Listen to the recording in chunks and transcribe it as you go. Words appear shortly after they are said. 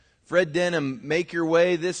Fred Denham, make your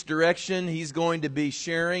way this direction. He's going to be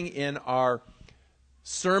sharing in our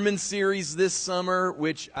sermon series this summer,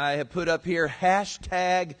 which I have put up here,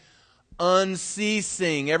 hashtag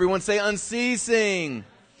unceasing. Everyone say unceasing.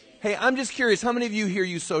 Hey, I'm just curious, how many of you here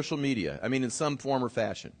use social media? I mean, in some form or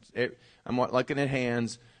fashion. I'm looking at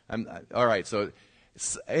hands. All right, so,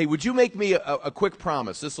 hey, would you make me a quick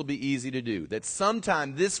promise? This will be easy to do. That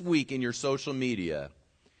sometime this week in your social media,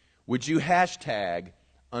 would you hashtag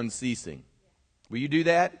unceasing? Will you do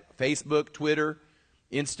that? Facebook, Twitter,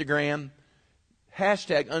 Instagram?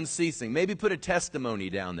 Hashtag unceasing. Maybe put a testimony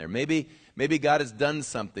down there. Maybe God has done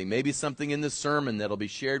something. Maybe something in the sermon that'll be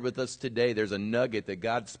shared with us today. There's a nugget that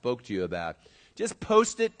God spoke to you about. Just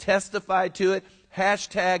post it, testify to it.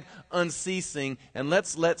 Hashtag unceasing. And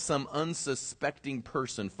let's let some unsuspecting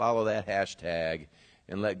person follow that hashtag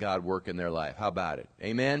and let God work in their life. How about it?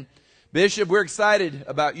 Amen? Bishop, we're excited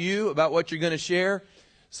about you, about what you're going to share.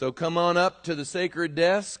 So come on up to the sacred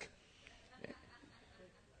desk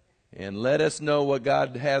and let us know what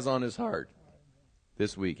God has on his heart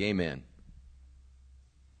this week. Amen.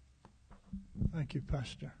 Thank you,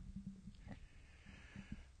 Pastor.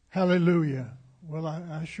 Hallelujah. Well,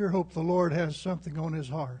 I sure hope the Lord has something on his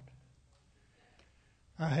heart.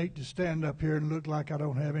 I hate to stand up here and look like I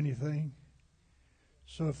don't have anything.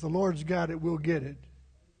 So if the Lord's got it, we'll get it.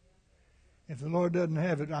 If the Lord doesn't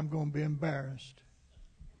have it, I'm going to be embarrassed.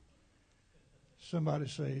 Somebody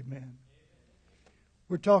say amen.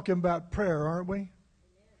 We're talking about prayer, aren't we?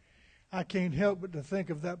 I can't help but to think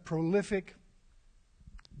of that prolific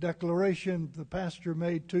declaration the pastor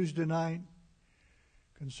made Tuesday night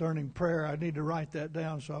concerning prayer. I need to write that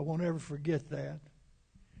down so I won't ever forget that.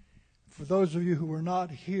 For those of you who were not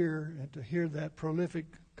here and to hear that prolific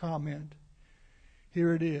comment,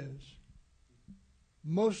 here it is.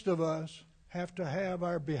 Most of us have to have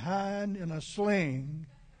our behind in a sling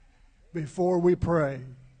before we pray.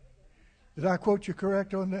 Did I quote you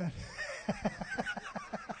correct on that?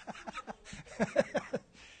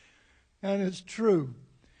 And it's true.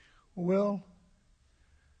 Well,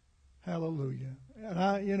 hallelujah. And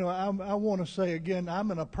I want to say again,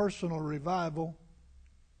 I'm in a personal revival.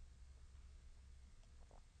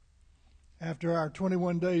 After our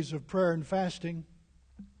 21 days of prayer and fasting,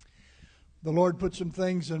 the Lord put some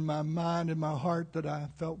things in my mind and my heart that I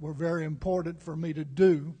felt were very important for me to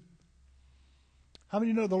do. How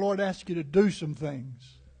many know the Lord asked you to do some things?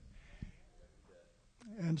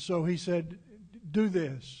 And so he said, do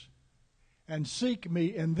this and seek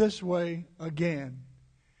me in this way again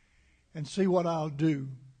and see what I'll do.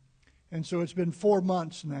 And so it's been 4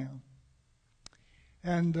 months now.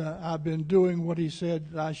 And I've been doing what he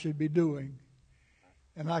said I should be doing.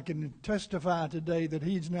 And I can testify today that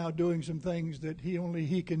he's now doing some things that only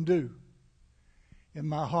he can do in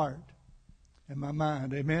my heart and my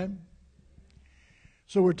mind. Amen?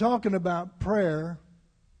 So we're talking about prayer,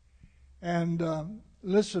 and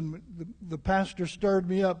listen, the pastor stirred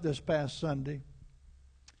me up this past Sunday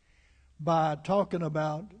by talking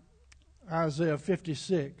about Isaiah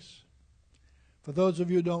 56. For those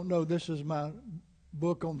of you who don't know, this is my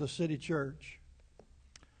book on the city church,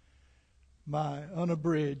 my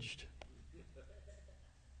unabridged,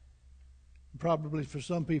 probably for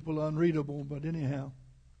some people unreadable, but anyhow.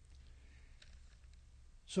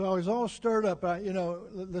 So I was all stirred up.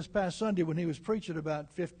 This past Sunday when he was preaching about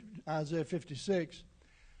Isaiah 56,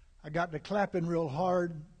 I got to clapping real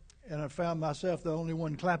hard, and I found myself the only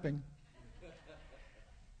one clapping.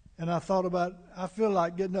 And I thought I feel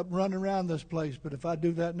like getting up and running around this place, but if I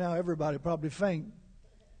do that now, everybody probably faint.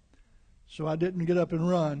 So I didn't get up and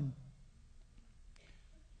run.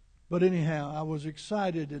 But anyhow, I was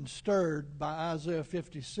excited and stirred by Isaiah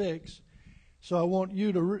 56, so I want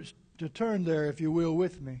you to turn there, if you will,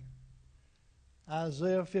 with me.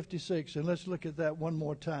 Isaiah 56, and let's look at that one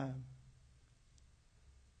more time.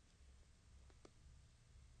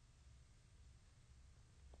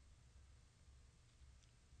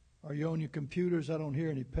 Are you on your computers? I don't hear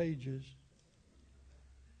any pages.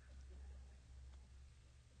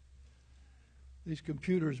 These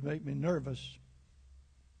computers make me nervous.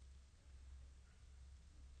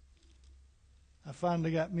 I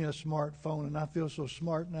finally got me a smartphone, and I feel so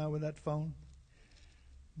smart now with that phone.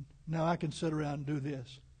 Now I can sit around and do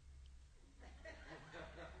this.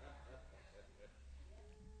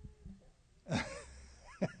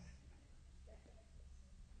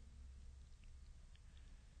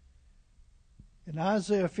 In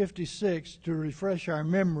Isaiah 56, to refresh our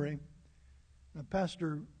memory,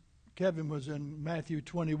 Pastor Kevin was in Matthew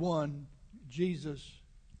 21, Jesus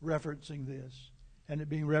referencing this, and it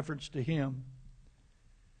being referenced to him.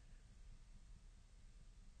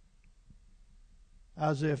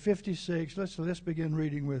 Isaiah 56. Let's begin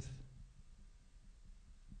reading with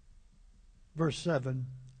verse 7.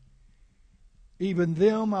 Even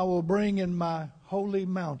them I will bring in my holy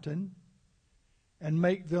mountain, and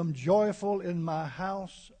make them joyful in my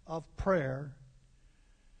house of prayer.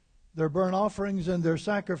 Their burnt offerings and their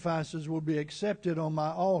sacrifices will be accepted on my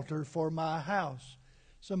altar, for my house.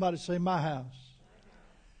 Somebody say, my house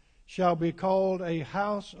shall be called a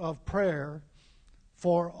house of prayer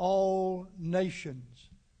for all nations.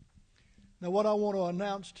 Now, what I want to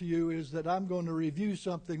announce to you is that I'm going to review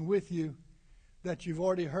something with you that you've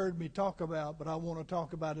already heard me talk about, but I want to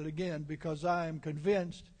talk about it again because I am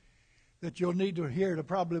convinced that you'll need to hear it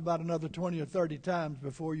probably about another 20 or 30 times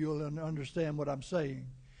before you'll understand what I'm saying.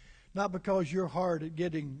 Not because you're hard at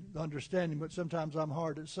getting the understanding, but sometimes I'm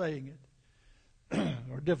hard at saying it,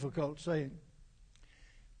 or difficult saying.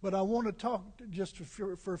 But I want to talk just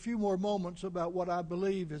for a few more moments about what I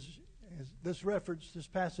believe is this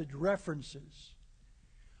passage references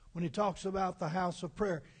when he talks about the house of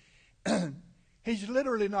prayer. He's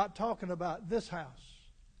literally not talking about this house,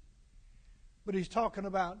 but he's talking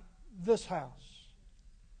about this house.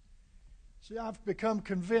 See, I've become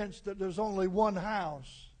convinced that there's only one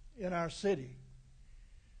house in our city,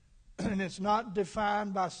 and it's not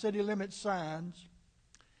defined by city limit signs.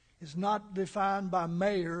 It's not defined by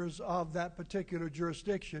mayors of that particular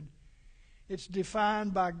jurisdiction. It's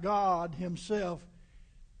defined by God Himself,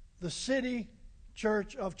 the City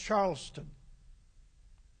Church of Charleston.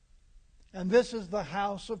 And this is the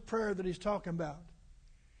house of prayer that he's talking about.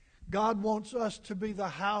 God wants us to be the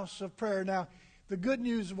house of prayer. Now, the good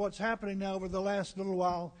news of what's happening now over the last little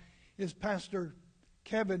while is Pastor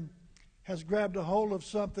Kevin has grabbed a hold of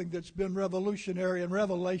something that's been revolutionary and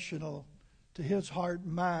revelational to his heart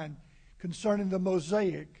and mind concerning the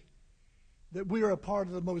mosaic, that we are a part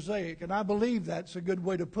of the mosaic. And I believe that's a good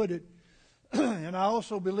way to put it. And I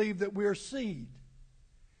also believe that we're seed.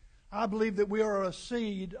 I believe that we are a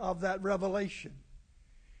seed of that revelation.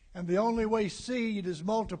 And the only way seed is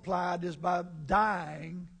multiplied is by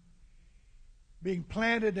dying, being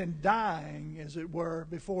planted and dying, as it were,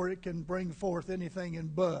 before it can bring forth anything in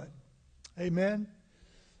bud. Amen?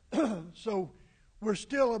 So we're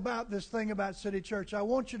still about this thing about City Church. I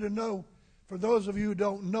want you to know, for those of you who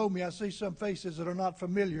don't know me, I see some faces that are not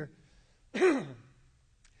familiar.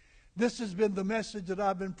 This has been the message that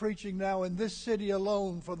I've been preaching now in this city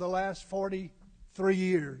alone for the last 43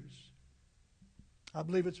 years. I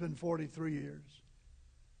believe it's been 43 years.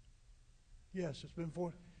 Yes, it's been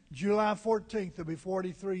July 14th, it'll be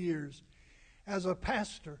 43 years as a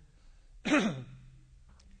pastor.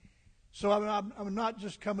 So I'm not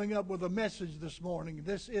just coming up with a message this morning.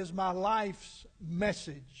 This is my life's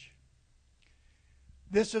message.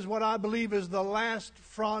 This is what I believe is the last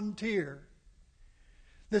frontier.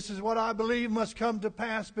 This is what I believe must come to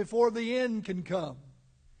pass before the end can come.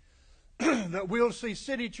 That we'll see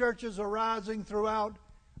city churches arising throughout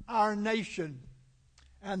our nation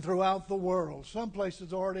and throughout the world. Some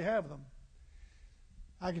places already have them.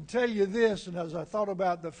 I can tell you this, and as I thought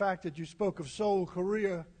about the fact that you spoke of Seoul,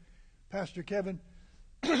 Korea, Pastor Kevin,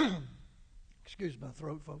 excuse my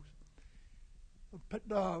throat, folks.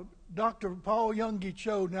 Dr. Paul Youngie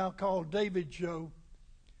Cho, now called David Cho,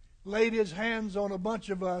 laid his hands on a bunch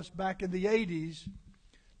of us back in the 80s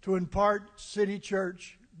to impart city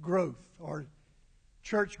church growth or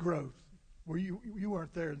church growth. Were you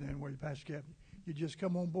weren't there then, were you, Pastor Kevin? You just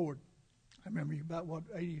come on board. I remember you about,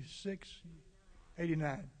 86,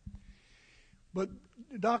 89. But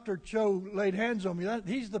Dr. Cho laid hands on me.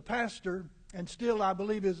 He's the pastor, and still I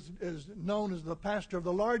believe is known as the pastor of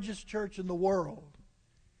the largest church in the world.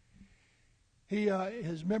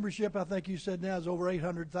 His membership, I think you said now, is over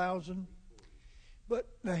 800,000. But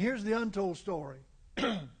now here's the untold story.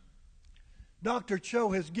 Dr.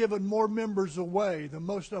 Cho has given more members away than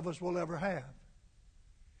most of us will ever have.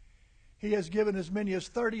 He has given as many as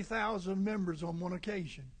 30,000 members on one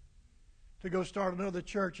occasion to go start another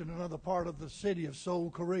church in another part of the city of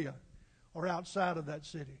Seoul, Korea, or outside of that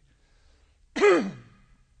city.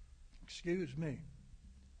 Excuse me.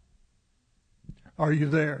 Are you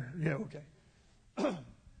there? Yeah, okay.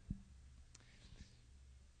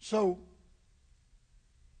 So,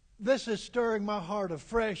 this is stirring my heart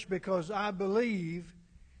afresh because I believe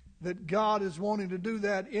that God is wanting to do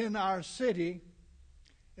that in our city.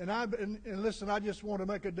 And listen, I just want to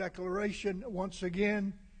make a declaration once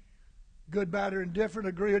again. Good, bad, or indifferent,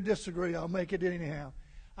 agree or disagree, I'll make it anyhow.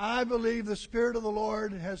 I believe the Spirit of the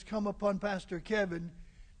Lord has come upon Pastor Kevin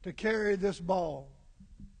to carry this ball.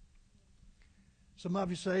 Some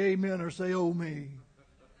of you say amen or say, oh me.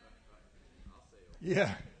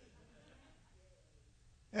 Yeah.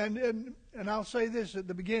 And and I'll say this at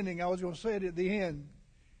the beginning, I was going to say it at the end,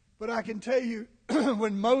 but I can tell you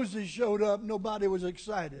when Moses showed up, nobody was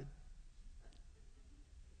excited.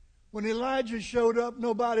 When Elijah showed up,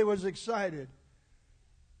 nobody was excited.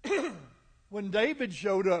 When David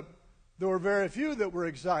showed up, there were very few that were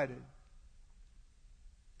excited,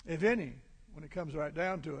 if any, when it comes right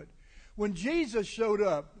down to it. When Jesus showed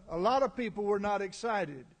up, a lot of people were not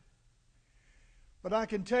excited. But I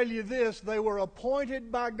can tell you this, they were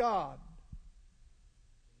appointed by God.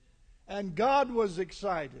 And God was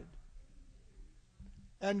excited.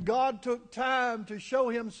 And God took time to show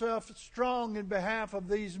himself strong in behalf of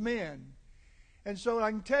these men. And so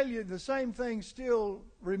I can tell you the same thing still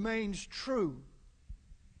remains true.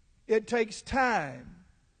 It takes time.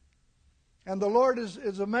 And the Lord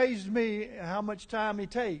has amazed me how much time he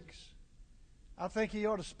takes. I think he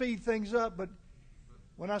ought to speed things up, but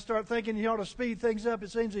when I start thinking he ought to speed things up, it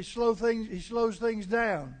seems he slows things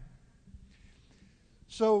down.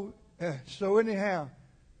 So anyhow,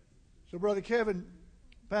 Brother Kevin,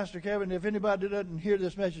 Pastor Kevin, if anybody doesn't hear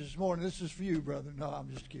this message this morning, this is for you, brother. No, I'm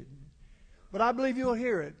just kidding. But I believe you'll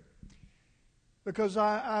hear it, because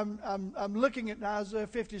I'm looking at Isaiah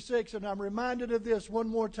 56, and I'm reminded of this one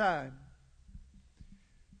more time.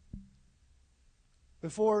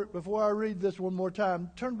 Before I read this one more time,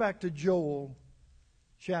 turn back to Joel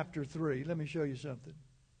chapter 3. Let me show you something.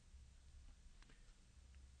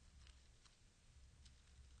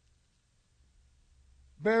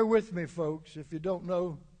 Bear with me, folks. If you don't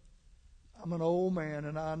know, I'm an old man,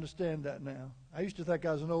 and I understand that now. I used to think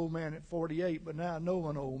I was an old man at 48, but now I know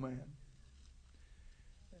I'm an old man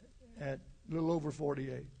at a little over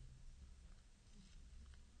 48.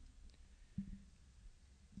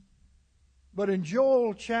 But in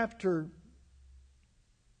Joel chapter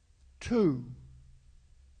 2,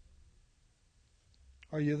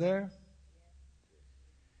 are you there?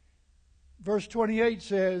 Verse 28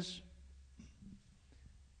 says,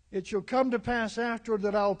 "It shall come to pass afterward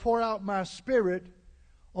that I'll pour out my spirit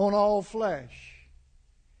on all flesh.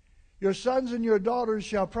 Your sons and your daughters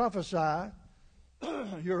shall prophesy.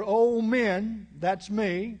 Your old men," that's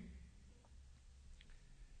me,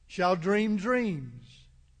 "shall dream dreams.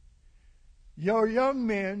 Your young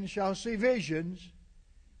men shall see visions,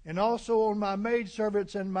 and also on my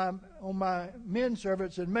maidservants and on my men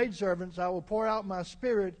servants and maidservants I will pour out my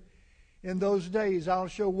spirit in those days. I'll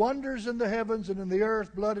show wonders in the heavens and in the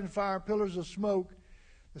earth, blood and fire, pillars of smoke.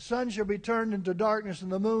 The sun shall be turned into darkness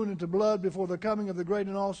and the moon into blood before the coming of the great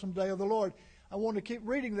and awesome day of the Lord." I want to keep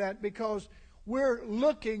reading that because we're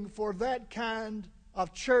looking for that kind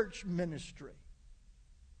of church ministry.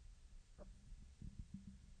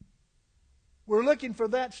 We're looking for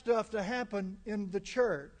that stuff to happen in the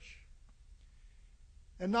church.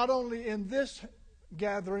 And not only in this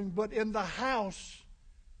gathering, but in the house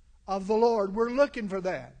of the Lord. We're looking for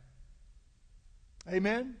that.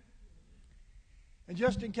 Amen? And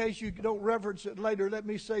just in case you don't reference it later, let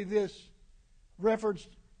me say this. Reference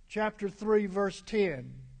chapter 3, verse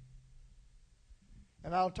 10.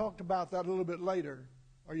 And I'll talk about that a little bit later.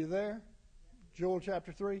 Are you there? Joel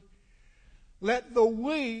chapter 3. "Let the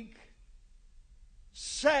weak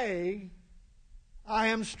say, I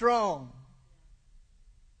am strong."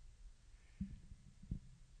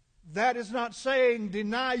 That is not saying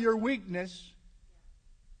deny your weakness.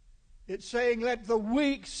 It's saying let the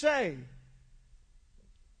weak say,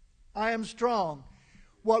 I am strong.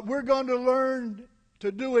 What we're going to learn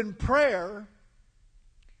to do in prayer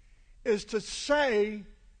is to say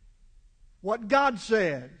what God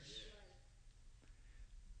says.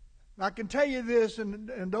 I can tell you this,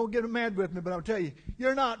 and don't get mad with me, but I'll tell you,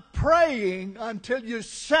 you're not praying until you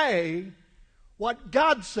say what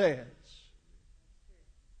God says.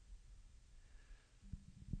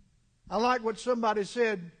 I like what somebody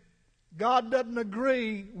said. God doesn't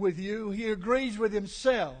agree with you. He agrees with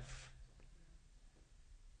himself.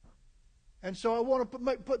 And so I want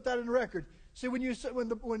to put that in the record. See, when you say, when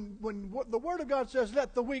the Word of God says,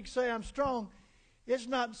 "Let the weak say I'm strong," it's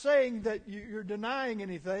not saying that you're denying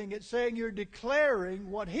anything. It's saying you're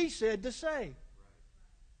declaring what he said to say.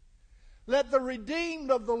 Let the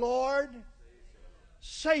redeemed of the Lord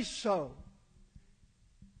say so.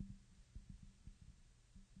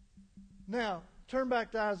 Now, turn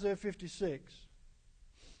back to Isaiah 56.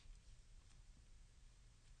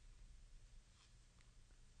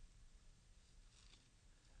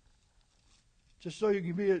 Just so you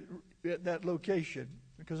can be at that location,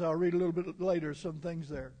 because I'll read a little bit later some things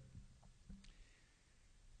there.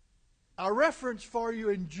 A reference for you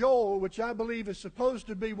in Joel, which I believe is supposed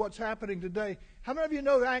to be what's happening today. How many of you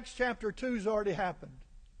know Acts chapter 2 has already happened?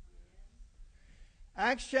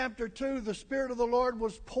 Acts chapter 2, the Spirit of the Lord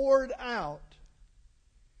was poured out.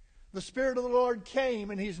 The Spirit of the Lord came,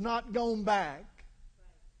 and He's not gone back.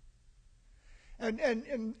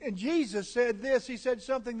 And Jesus said this. He said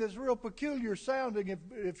something that's real peculiar sounding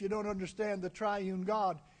if you don't understand the triune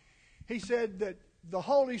God. He said that the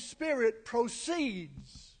Holy Spirit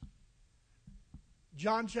proceeds.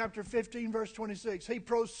 John chapter 15, verse 26. He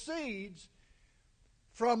proceeds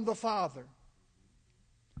from the Father.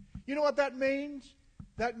 You know what that means?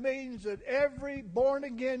 That means that every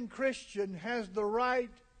born-again Christian has the right,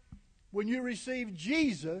 when you receive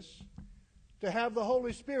Jesus, to have the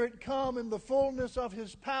Holy Spirit come in the fullness of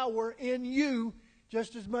His power in you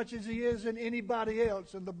just as much as He is in anybody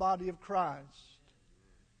else in the body of Christ.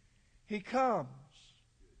 He comes.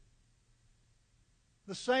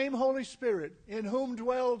 The same Holy Spirit in whom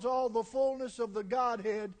dwells all the fullness of the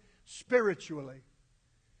Godhead spiritually.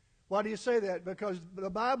 Why do you say that? Because the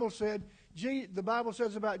Bible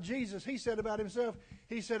says about Jesus, He said about Himself,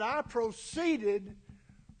 He said, I proceeded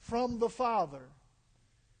from the Father.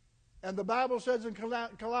 And the Bible says in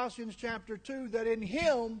Colossians chapter 2 that in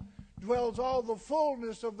Him dwells all the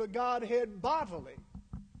fullness of the Godhead bodily.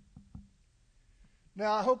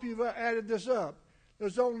 Now, I hope you've added this up.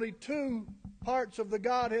 There's only two parts of the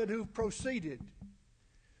Godhead who've proceeded.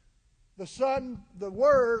 The Son, the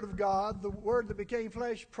Word of God, the Word that became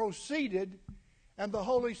flesh, proceeded, and the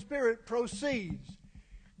Holy Spirit proceeds.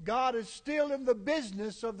 God is still in the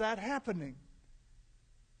business of that happening.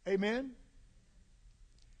 Amen?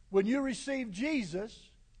 When you receive Jesus,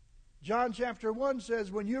 John chapter 1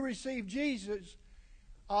 says, when you receive Jesus,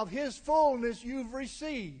 of His fullness you've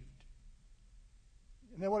received.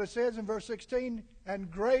 And then what it says in verse 16,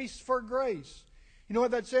 and grace for grace. You know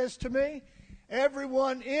what that says to me?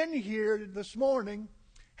 Everyone in here this morning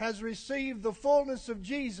has received the fullness of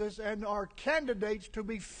Jesus and are candidates to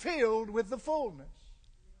be filled with the fullness.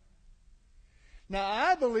 Now,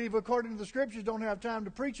 I believe, according to the Scriptures, don't have time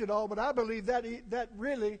to preach it all, but I believe that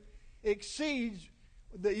really exceeds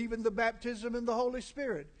even the baptism in the Holy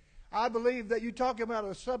Spirit. I believe that you talk about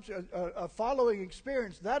a following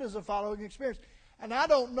experience. That is a following experience. And I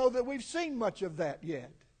don't know that we've seen much of that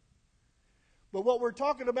yet. But what we're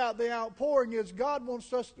talking about, the outpouring, is God wants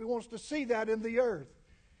to see that in the earth.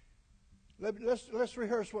 Let's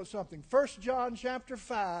rehearse something. 1 John chapter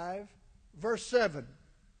 5, verse 7.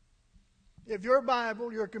 If your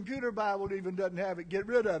Bible, your computer Bible even doesn't have it, get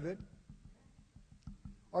rid of it.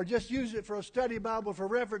 Or just use it for a study Bible for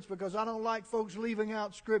reference, because I don't like folks leaving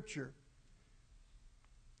out Scripture.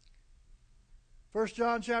 1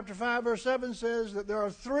 John chapter 5, verse 7 says that there are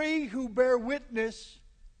three who bear witness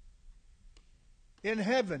in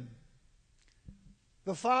heaven: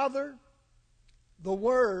 the Father, the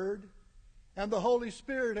Word, and the Holy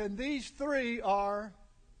Spirit. And these three are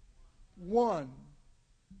one.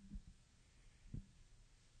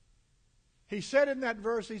 He said in that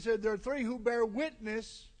verse, he said, there are three who bear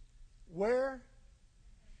witness, where?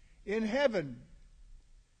 In heaven.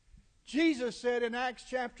 Jesus said in Acts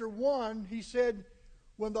chapter 1, He said,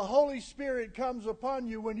 when the Holy Spirit comes upon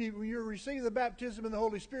you, when you receive the baptism in the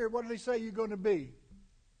Holy Spirit, what did He say you're going to be?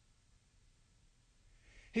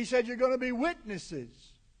 He said you're going to be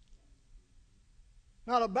witnesses.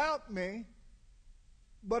 Not about me,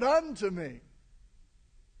 but unto me.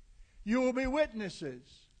 You will be witnesses.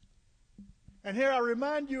 And here I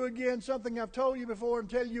remind you again something I've told you before and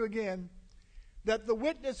tell you again, that the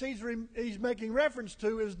witness he's making reference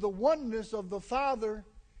to is the oneness of the Father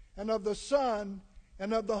and of the Son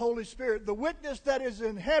and of the Holy Spirit. The witness that is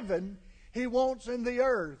in heaven, He wants in the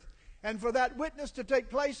earth. And for that witness to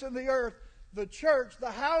take place in the earth, the church,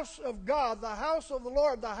 the house of God, the house of the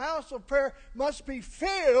Lord, the house of prayer must be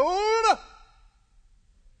filled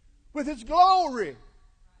with His glory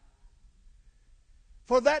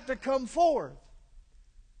for that to come forth.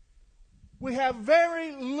 We have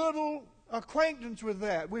very little acquaintance with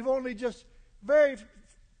that. We've only just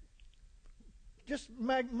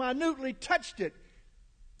minutely touched it.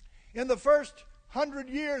 In the first 100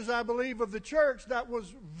 years, I believe, of the church, that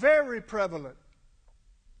was very prevalent.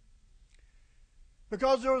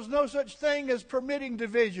 Because there was no such thing as permitting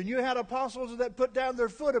division. You had apostles that put down their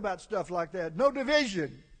foot about stuff like that. No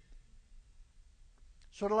division.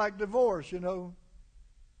 Sort of like divorce, you know.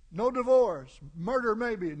 No divorce. Murder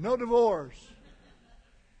maybe. No divorce.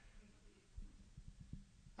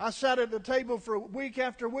 I sat at the table for week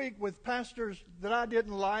after week with pastors that I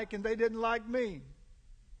didn't like, and they didn't like me.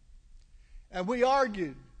 And we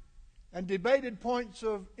argued and debated points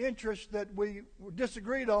of interest that we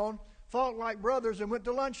disagreed on, fought like brothers, and went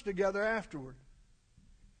to lunch together afterward.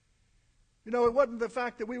 You know, it wasn't the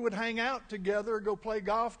fact that we would hang out together or go play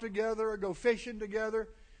golf together or go fishing together.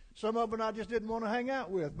 Some of them I just didn't want to hang out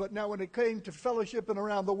with. But now when it came to fellowshipping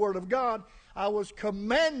around the Word of God, I was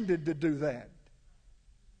commanded to do that.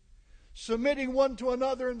 Submitting one to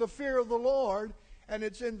another in the fear of the Lord. And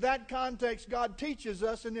it's in that context God teaches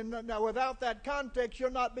us. And now without that context,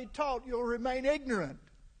 you'll not be taught. You'll remain ignorant.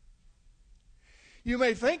 You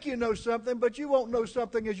may think you know something, but you won't know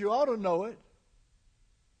something as you ought to know it.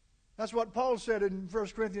 That's what Paul said in 1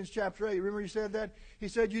 Corinthians chapter 8. Remember he said that? He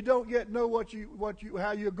said, you don't yet know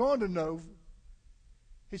how you're going to know.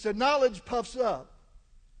 He said, knowledge puffs up.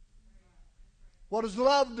 What does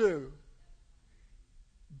love do?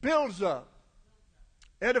 Builds up.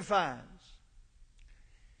 Edifies.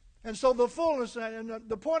 And so the fullness, and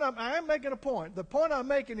the point I am making a point. The point I'm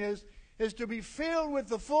making is to be filled with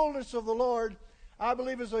the fullness of the Lord, I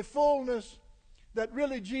believe is a fullness that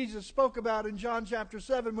really Jesus spoke about in John chapter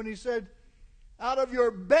 7 when he said, out of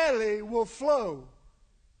your belly will flow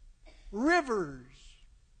rivers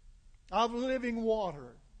of living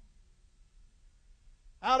water.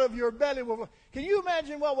 Out of your belly will flow. Can you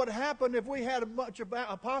imagine what would happen if we had a bunch of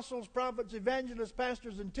apostles, prophets, evangelists,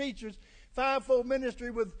 pastors, and teachers, fivefold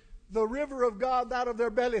ministry with the river of God out of their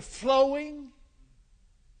belly flowing?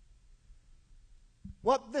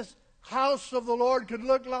 What this house of the Lord could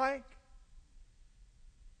look like?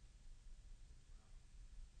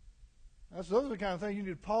 Those are the kind of things you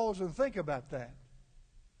need to pause and think about that.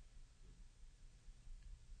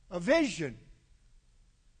 A vision.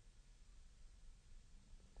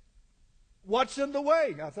 What's in the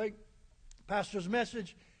way? I think Pastor's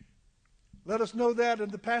message let us know that, and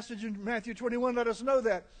the passage in Matthew 21 let us know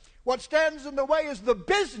that. What stands in the way is the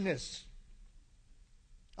business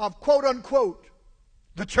of, quote unquote,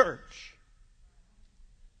 the church.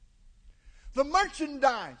 The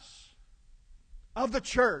merchandise of the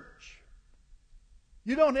church.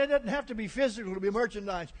 It doesn't have to be physical to be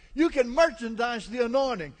merchandised. You can merchandise the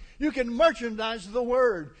anointing. You can merchandise the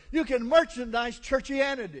Word. You can merchandise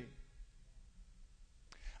churchianity.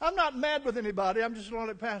 I'm not mad with anybody. I'm just an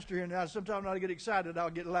only pastor here now. Sometimes when I get excited, I'll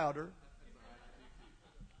get louder.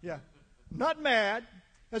 Yeah. Not mad.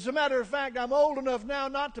 As a matter of fact, I'm old enough now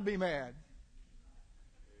not to be mad.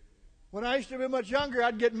 When I used to be much younger,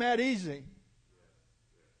 I'd get mad easy.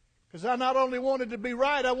 Because I not only wanted to be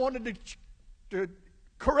right, I wanted to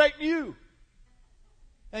correct you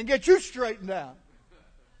and get you straightened out.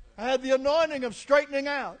 I had the anointing of straightening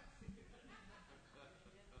out.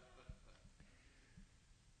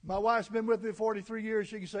 My wife's been with me 43 years.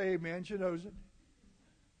 She can say amen. She knows it.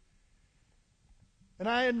 And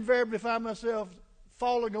I invariably find myself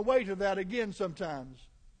falling away to that again sometimes.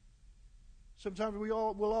 Sometimes we'll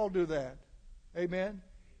all do that. Amen.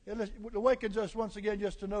 It awakens us once again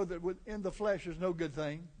just to know that in the flesh there's no good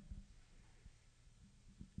thing.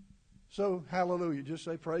 So, hallelujah. Just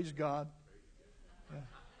say, praise God. Yeah.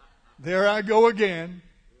 There I go again.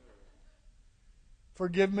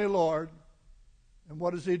 Forgive me, Lord. And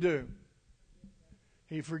what does He do?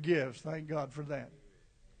 He forgives. Thank God for that.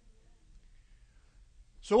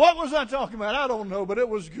 So what was I talking about? I don't know, but it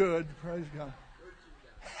was good. Praise God.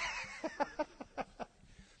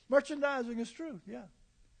 Merchandising is true, yeah.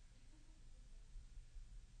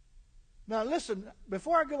 Now listen,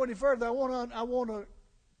 before I go any further, I want to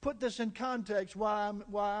put this in context why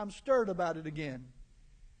I'm stirred about it again.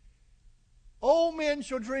 Old men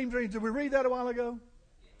shall dream dreams. Did we read that a while ago?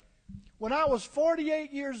 When I was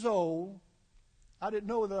 48 years old, I didn't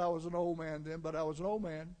know that I was an old man then, but I was an old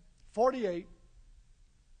man, 48,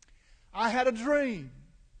 I had a dream.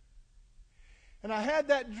 And I had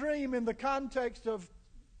that dream in the context of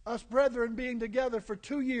us brethren being together for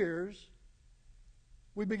 2 years.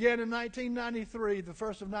 We began in 1993, the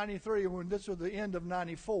first of 93, and this was the end of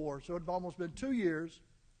 94, so it had almost been 2 years.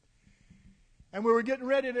 And we were getting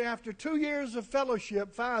ready to, after 2 years of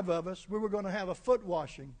fellowship, 5 of us, we were going to have a foot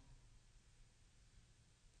washing.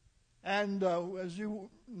 And as you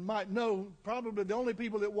might know, probably the only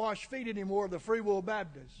people that wash feet anymore are the Free Will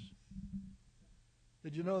Baptists.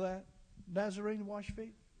 Did you know that? Nazarene wash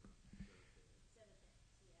feet?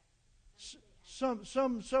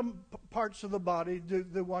 Some parts of the body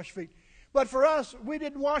do wash feet. But for us, we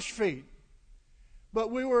didn't wash feet. But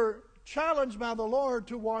we were challenged by the Lord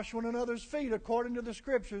to wash one another's feet according to the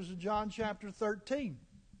Scriptures in John chapter 13.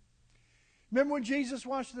 Remember when Jesus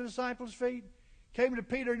washed the disciples' feet? Came to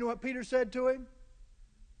Peter, you know what Peter said to him?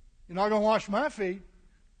 You're not going to wash my feet.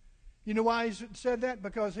 You know why he said that?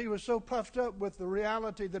 Because he was so puffed up with the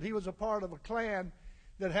reality that he was a part of a clan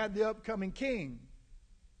that had the upcoming king,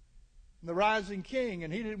 the rising king,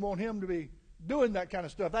 and he didn't want him to be doing that kind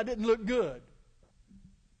of stuff. That didn't look good.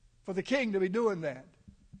 for the king to be doing that.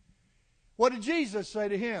 What did Jesus say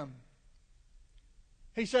to him?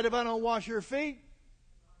 He said, if I don't wash your feet,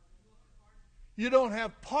 you don't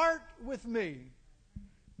have part with me.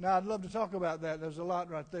 Now, I'd love to talk about that. There's a lot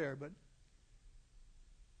right there.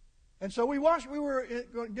 And so we were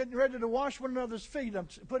getting ready to wash one another's feet. I'm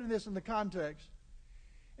putting this in the context.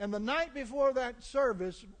 And the night before that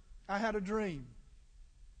service, I had a dream.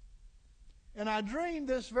 And I dreamed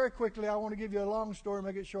this very quickly. I want to give you a long story,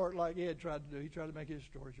 make it short like Ed tried to do. He tried to make his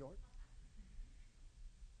story short.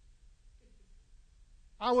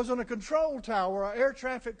 I was on a control tower, an air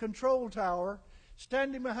traffic control tower,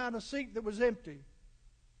 standing behind a seat that was empty.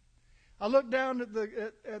 I looked down at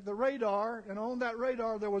the radar, and on that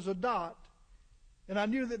radar there was a dot. And I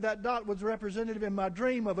knew that that dot was representative in my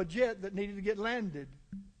dream of a jet that needed to get landed.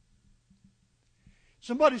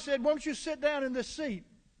 Somebody said, why don't you sit down in this seat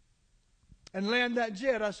and land that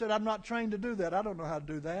jet? I said, I'm not trained to do that. I don't know how to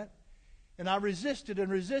do that. And I resisted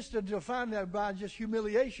until finally, by just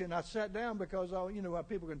humiliation, I sat down because, you know, how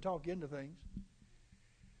people can talk you into things.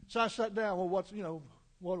 So I sat down. Well,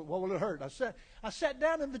 what will it hurt? I sat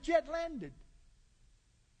down and the jet landed.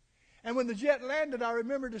 And when the jet landed, I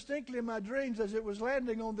remember distinctly in my dreams as it was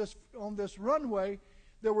landing on this runway,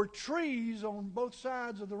 there were trees on both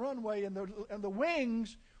sides of the runway, and the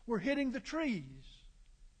wings were hitting the trees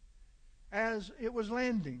as it was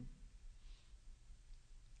landing.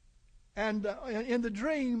 And in the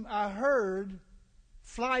dream, I heard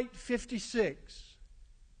Flight 56.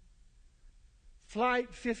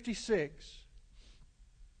 Flight 56.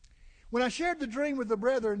 When I shared the dream with the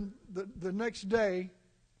brethren the next day,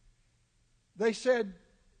 they said,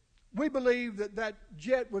 we believe that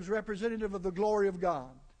jet was representative of the glory of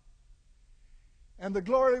God. And the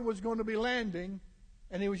glory was going to be landing,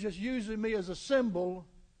 and he was just using me as a symbol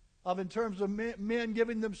of, in terms of men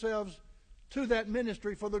giving themselves to that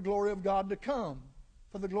ministry for the glory of God to come,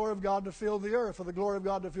 for the glory of God to fill the earth, for the glory of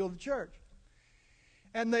God to fill the church.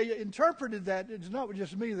 And they interpreted that. It's not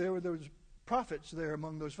just me. There was prophets there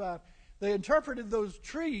among those five. They interpreted those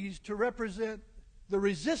trees to represent the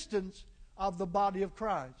resistance of the body of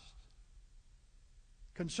Christ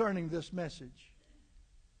concerning this message.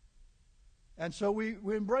 And so we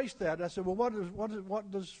embraced that. I said, well,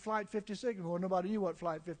 what does Flight 56 mean? Well, nobody knew what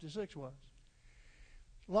Flight 56 was.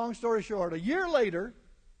 Long story short, a year later,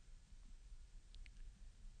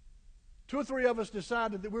 2 or 3 of us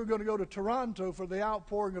decided that we were going to go to Toronto for the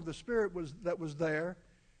outpouring of the Spirit that was there.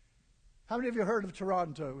 How many of you heard of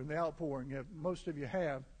Toronto and the outpouring? Yeah, most of you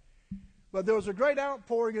have. But there was a great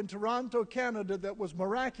outpouring in Toronto, Canada that was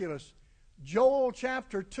miraculous. Joel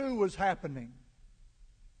chapter 2 was happening.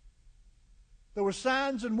 There were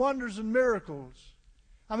signs and wonders and miracles.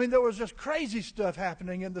 I mean, there was just crazy stuff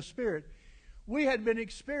happening in the Spirit. We had been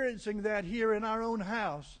experiencing that here in our own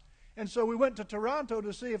house. And so we went to Toronto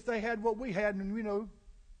to see if they had what we had, and you know,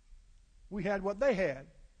 we had what they had.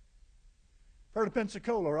 Heard of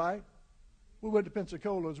Pensacola, right? We went to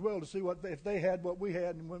Pensacola as well to see if they had what we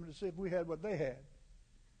had, and went to see if we had what they had.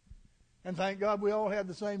 And thank God we all had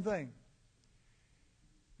the same thing.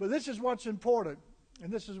 But this is what's important,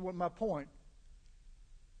 and this is what my point.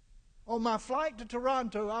 On my flight to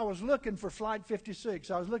Toronto, I was looking for Flight 56.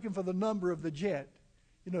 I was looking for the number of the jet.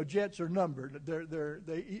 You know, jets are numbered.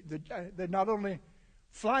 They're not only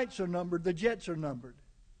flights are numbered, the jets are numbered.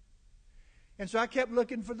 And so I kept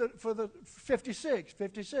looking for the 56.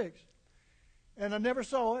 And I never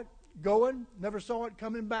saw it going, never saw it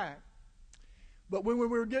coming back. But when we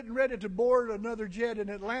were getting ready to board another jet in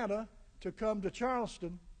Atlanta to come to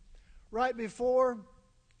Charleston, right before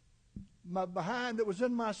my behind that was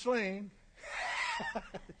in my sling,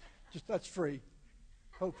 just that's free.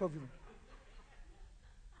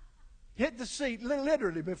 Hit the seat,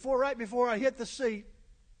 literally, right before I hit the seat,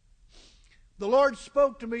 the Lord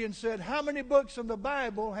spoke to me and said, how many books in the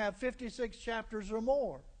Bible have 56 chapters or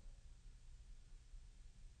more?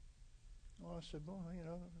 Well, I said, well, you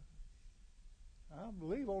know, I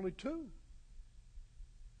believe only 2.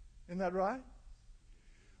 Isn't that right?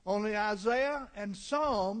 Only Isaiah and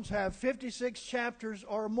Psalms have 56 chapters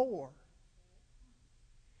or more.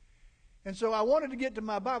 And so I wanted to get to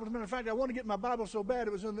my Bible. As a matter of fact, I wanted to get my Bible so bad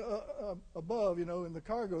it was in the, above, you know, in the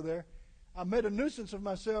cargo there. I made a nuisance of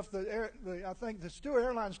myself. I think the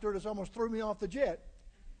airline stewardess almost threw me off the jet.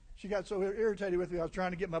 She got so irritated with me. I was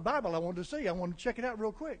trying to get my Bible. I wanted to see. I wanted to check it out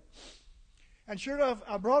real quick. And sure enough,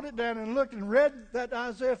 I brought it down and looked and read that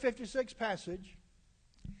Isaiah 56 passage.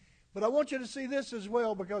 But I want you to see this as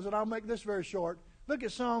well, because, and I'll make this very short. Look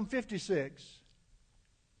at Psalm 56.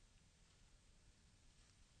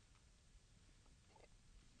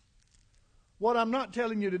 What I'm not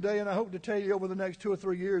telling you today, and I hope to tell you over the next 2 or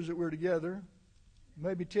 3 years that we're together,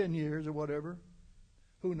 maybe 10 years or whatever,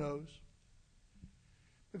 who knows?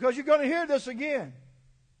 Because you're going to hear this again.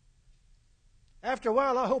 After a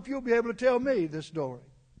while, I hope you'll be able to tell me this story.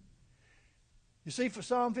 You see, for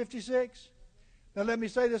Psalm 56? Now let me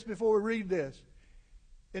say this before we read this.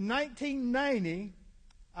 In 1990,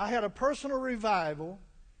 I had a personal revival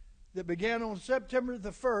that began on September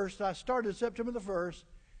the 1st. I started September the 1st.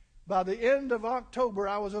 By the end of October,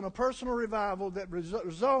 I was in a personal revival that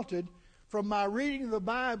resulted from my reading the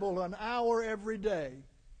Bible an hour every day.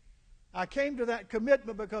 I came to that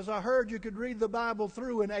commitment because I heard you could read the Bible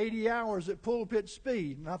through in 80 hours at pulpit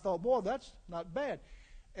speed. And I thought, boy, that's not bad.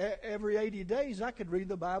 Every 80 days, I could read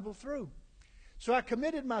the Bible through. So I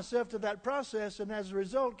committed myself to that process, and as a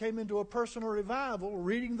result, came into a personal revival,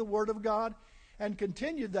 reading the Word of God, and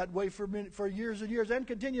continued that way for years and years, and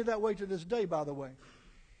continue that way to this day, by the way.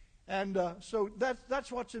 And so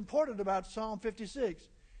that's what's important about Psalm 56.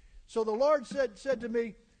 So the Lord said to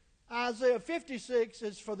me, Isaiah 56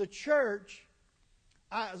 is for the church.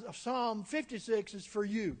 Psalm 56 is for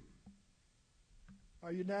you.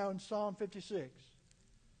 Are you now in Psalm 56?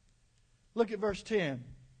 Look at verse 10.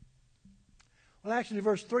 Well, actually,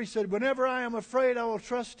 verse 3 said, whenever I am afraid, I will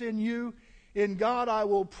trust in you. In God, I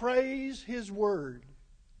will praise His word.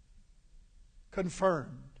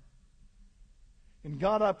 Confirmed. In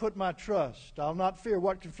God, I put my trust. I'll not fear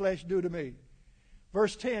what can flesh do to me.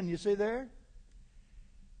 Verse 10, you see there?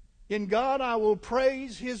 In God, I will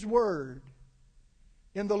praise His word.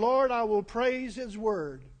 In the Lord, I will praise His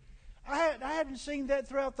word. I hadn't seen that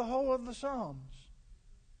throughout the whole of the Psalms.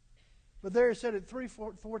 But there it said it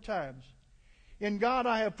four times. In God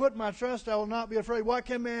I have put my trust, I will not be afraid. What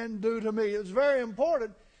can man do to me? It's very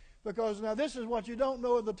important because now this is what you don't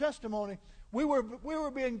know of the testimony. We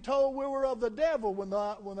were being told we were of the devil when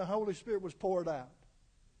the Holy Spirit was poured out.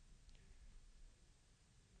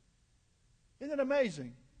 Isn't it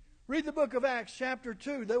amazing? Read the book of Acts chapter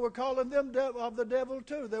 2. They were calling them of the devil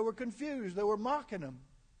too. They were confused. They were mocking them.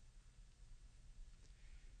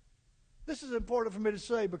 This is important for me to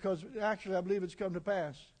say because actually I believe it's come to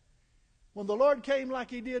pass. When the Lord came like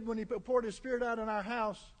He did when He poured His Spirit out in our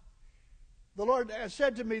house, the Lord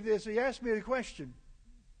said to me this. He asked me a question.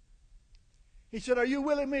 He said, are you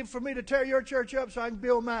willing for me to tear your church up so I can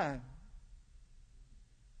build mine?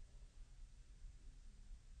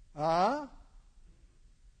 Some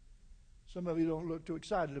of you don't look too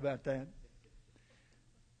excited about that.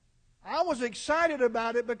 I was excited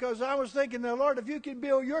about it because I was thinking, now, Lord, if you can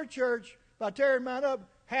build your church by tearing mine up,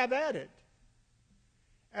 have at it.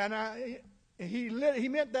 And he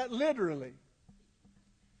meant that literally.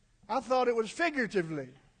 I thought it was figuratively.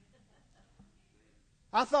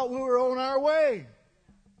 I thought we were on our way.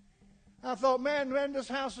 I thought, man, this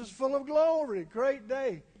house is full of glory. Great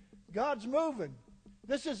day. God's moving.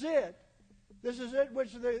 This is it. This is it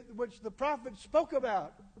which the prophet spoke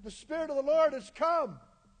about. The Spirit of the Lord has come.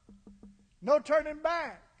 No turning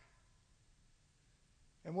back.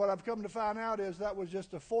 And what I've come to find out is that was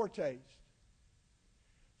just a foretaste.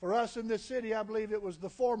 For us in this city, I believe it was the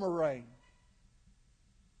former rain.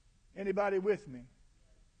 Anybody with me?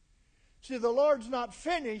 See, the Lord's not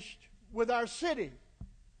finished with our city.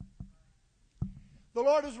 The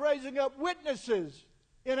Lord is raising up witnesses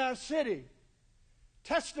in our city.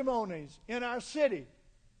 Testimonies in our city.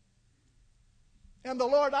 And the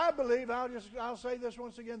Lord, I believe, I'll say this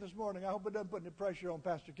once again this morning. I hope it doesn't put any pressure on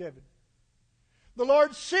Pastor Kevin. The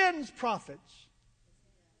Lord sends prophets.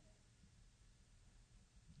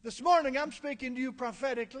 This morning I'm speaking to you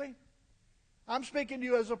prophetically. I'm speaking to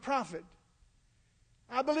you as a prophet.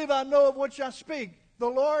 I believe I know of which I speak. The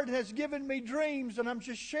Lord has given me dreams, and I'm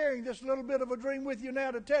just sharing this little bit of a dream with you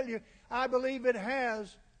now to tell you I believe it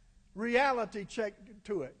has reality check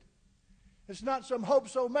to it. It's not some hope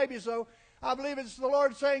so, maybe so. I believe it's the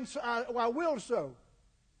Lord saying, I will so.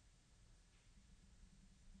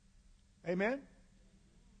 Amen?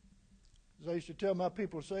 As I used to tell my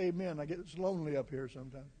people, say amen. I get lonely up here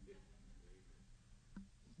sometimes.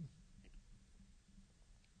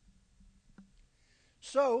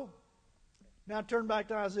 So, now turn back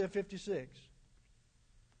to Isaiah 56.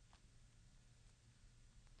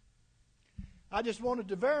 I just wanted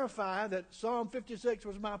to verify that Psalm 56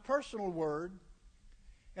 was my personal word,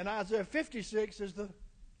 and Isaiah 56 is the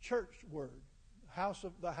church word,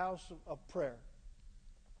 the house of prayer.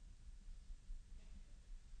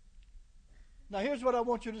 Now here's what I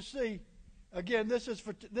want you to see. Again, this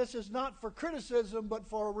is not for criticism, but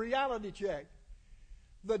for a reality check.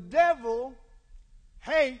 The devil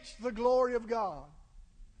hates the glory of God.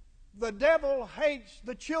 The devil hates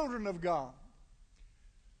the children of God.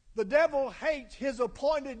 The devil hates his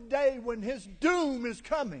appointed day when his doom is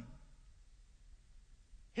coming.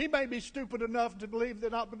 He may be stupid enough to believe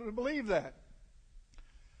that.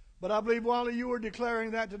 But I believe while you were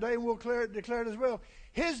declaring that today, and we'll declare it as well.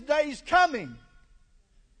 His day's coming.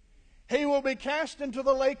 He will be cast into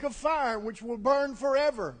the lake of fire, which will burn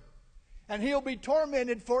forever. And he'll be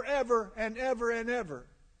tormented forever and ever and ever.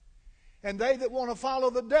 And they that want to follow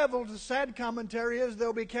the devil, the sad commentary is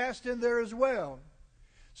they'll be cast in there as well.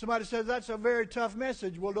 Somebody says, that's a very tough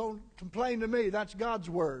message. Well, don't complain to me. That's God's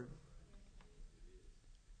word.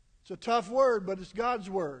 It's a tough word, but it's God's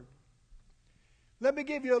word. Let me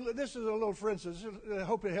give you, this is a little for instance. I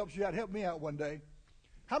hope it helps you out. Help me out one day.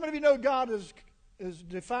 How many of you know God is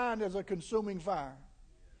defined as a consuming fire?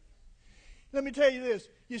 Let me tell you this.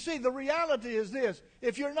 You see, the reality is this.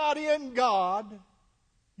 If you're not in God,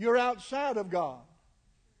 you're outside of God.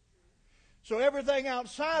 So everything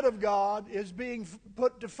outside of God is being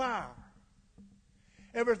put to fire.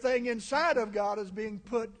 Everything inside of God is being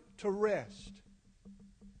put to rest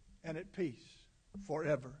and at peace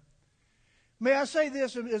forever. May I say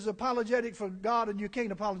this is apologetic for God, and you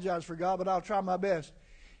can't apologize for God, but I'll try my best.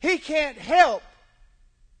 He can't help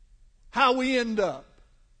how we end up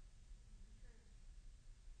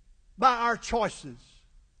by our choices,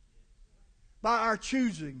 by our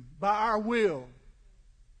choosing, by our will.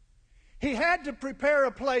 He had to prepare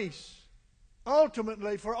a place,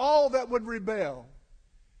 ultimately, for all that would rebel.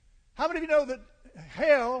 How many of you know that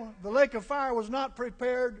hell, the lake of fire, was not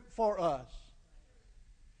prepared for us?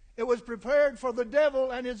 It was prepared for the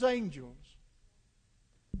devil and his angels.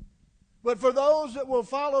 But for those that will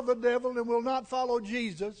follow the devil and will not follow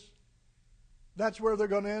Jesus, that's where they're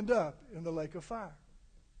going to end up, in the lake of fire.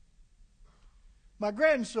 My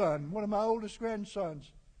grandson, one of my oldest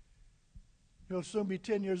grandsons, he'll soon be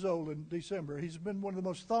 10 years old in December. He's been one of the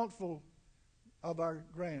most thoughtful of our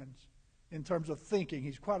grands in terms of thinking.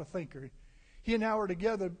 He's quite a thinker. He and I were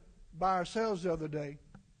together by ourselves the other day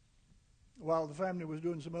while the family was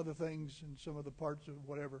doing some other things in some other parts of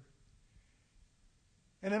whatever.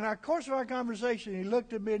 And in our course of our conversation, he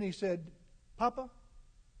looked at me and he said, "Papa,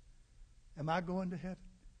 am I going to heaven?"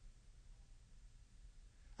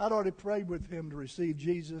 I'd already prayed with him to receive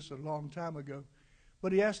Jesus a long time ago.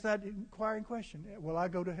 But he asked that inquiring question, will I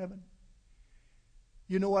go to heaven?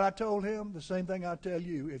 You know what I told him? The same thing I tell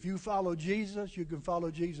you. If you follow Jesus, you can follow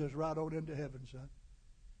Jesus right on into heaven, son.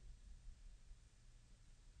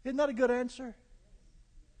 Isn't that a good answer?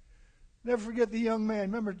 Never forget the young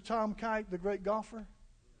man. Remember Tom Kite, the great golfer?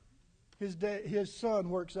 His son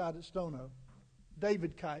works out at Stono.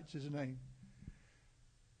 David Kite's his name.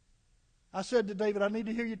 I said to David, I need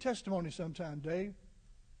to hear your testimony sometime, Dave.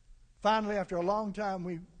 Finally, after a long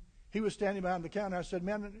time, he was standing behind the counter. I said,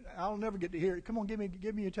 man, I'll never get to hear it. Come on, give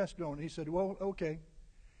me your testimony. He said, well, okay.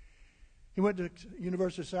 He went to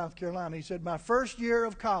University of South Carolina. He said, my first year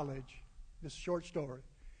of college, this is a short story.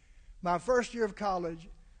 My first year of college,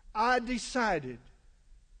 I decided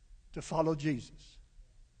to follow Jesus.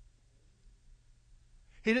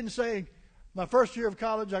 He didn't say, my first year of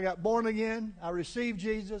college, I got born again. I received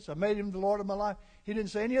Jesus. I made him the Lord of my life. He didn't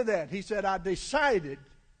say any of that. He said, I decided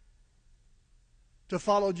to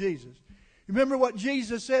follow Jesus. Remember what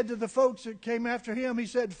Jesus said to the folks that came after him? He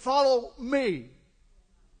said, follow me.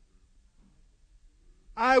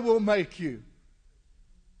 I will make you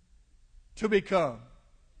to become.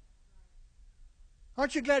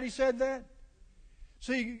 Aren't you glad he said that?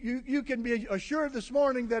 See, you can be assured this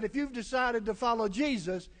morning that if you've decided to follow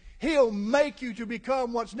Jesus, he'll make you to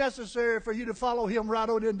become what's necessary for you to follow him right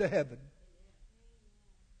on into heaven.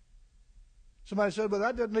 Somebody said, well,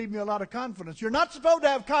 that doesn't leave me a lot of confidence. You're not supposed to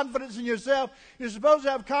have confidence in yourself. You're supposed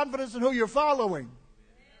to have confidence in who you're following.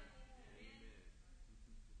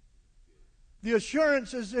 The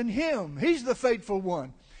assurance is in him. He's the faithful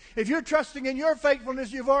one. If you're trusting in your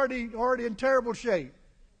faithfulness, you've already in terrible shape.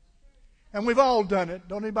 And we've all done it.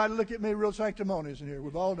 Don't anybody look at me real sanctimonious in here.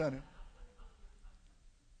 We've all done it.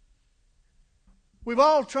 We've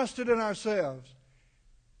all trusted in ourselves.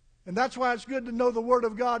 And that's why it's good to know the Word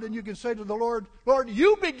of God, and you can say to the Lord, Lord,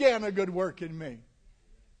 you began a good work in me.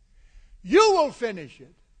 You will finish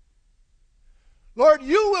it. Lord,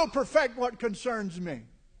 you will perfect what concerns me.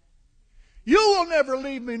 You will never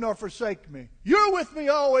leave me nor forsake me. You're with me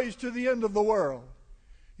always to the end of the world.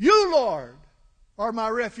 You, Lord, are my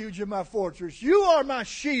refuge and my fortress. You are my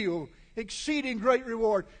shield, exceeding great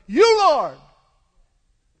reward. You, Lord.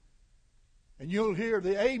 And you'll hear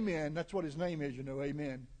the amen. That's what his name is, you know,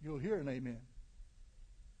 amen. You'll hear an amen.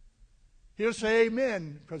 He'll say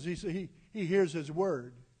amen because he hears his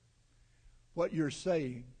word. What you're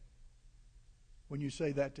saying when you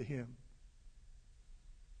say that to him.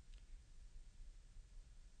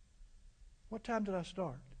 What time did I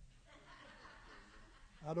start?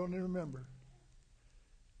 I don't even remember.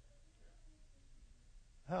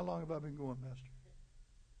 How long have I been going, Pastor?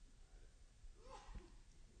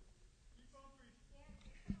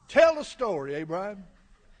 Tell the story, eh, Brian?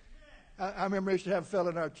 I remember I used to have a fellow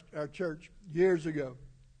in our church years ago.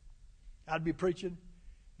 I'd be preaching,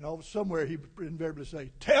 and somewhere he'd invariably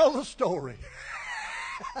say, "Tell the story."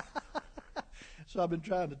 So I've been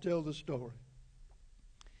trying to tell the story.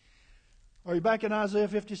 Are you back in Isaiah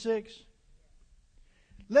 56?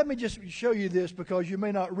 Let me just show you this because you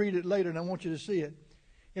may not read it later, and I want you to see it.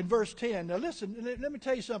 In verse 10. Now listen, let me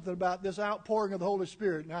tell you something about this outpouring of the Holy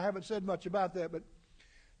Spirit. Now I haven't said much about that, but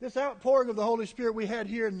this outpouring of the Holy Spirit we had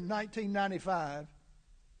here in 1995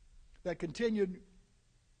 that continued,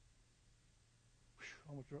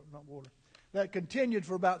 that continued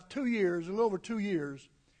for about 2 years, a little over 2 years.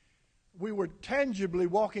 We were tangibly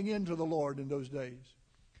walking into the Lord in those days.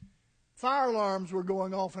 Fire alarms were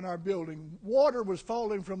going off in our building. Water was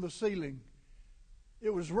falling from the ceiling.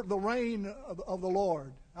 It was the rain of the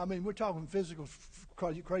Lord. I mean, we're talking physical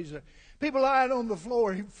crazy. People lying on the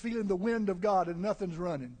floor feeling the wind of God and nothing's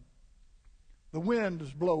running. The wind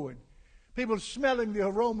is blowing. People smelling the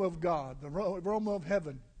aroma of God, the aroma of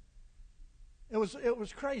heaven. It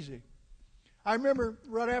was crazy. I remember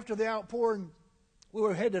right after the outpouring, we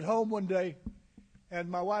were headed home one day, and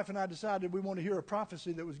my wife and I decided we want to hear a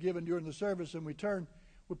prophecy that was given during the service, and we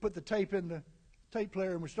put the tape in the tape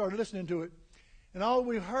player, and we started listening to it. And all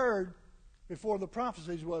we heard before the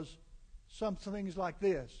prophecies was some things like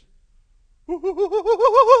this.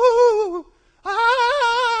 Ooh,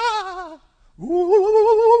 ah,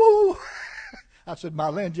 ooh. I said, my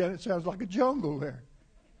land, Janet, it sounds like a jungle there.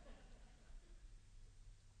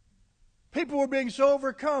 People were being so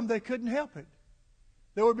overcome they couldn't help it.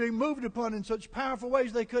 They were being moved upon in such powerful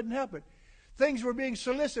ways they couldn't help it. Things were being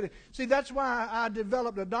solicited. See, that's why I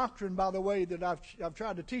developed a doctrine, by the way, that I've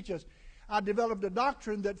tried to teach us. I developed a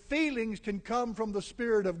doctrine that feelings can come from the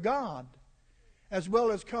Spirit of God as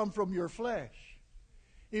well as come from your flesh.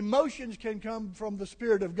 Emotions can come from the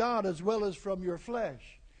Spirit of God as well as from your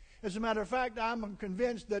flesh. As a matter of fact, I'm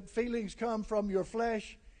convinced that feelings come from your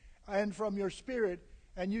flesh and from your spirit,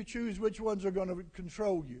 and you choose which ones are going to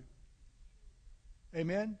control you.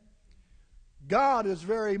 Amen? God is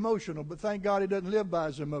very emotional, but thank God He doesn't live by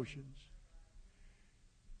His emotions.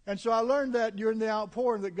 And so I learned that during the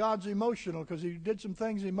outpouring that God's emotional, because He did some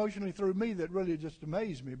things emotionally through me that really just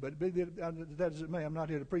amazed me. But that as it may, I'm not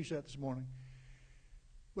here to preach that this morning.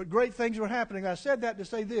 But great things were happening. I said that to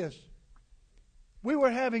say this. We were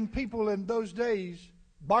having people in those days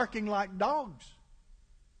barking like dogs.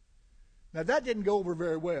 Now that didn't go over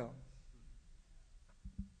very well.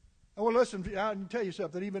 Well, listen, I can tell you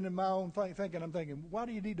something. Even in my own thinking, I'm thinking, why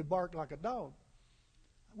do you need to bark like a dog?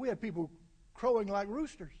 We had people crowing like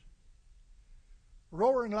roosters,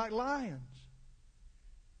 roaring like lions.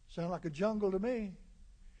 Sound like a jungle to me.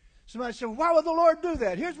 Somebody said, why would the Lord do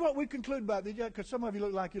that? Here's what we conclude about it, because some of you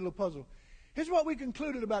look like you're a little puzzled. Here's what we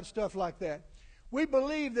concluded about stuff like that. We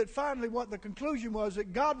believe that finally what the conclusion was,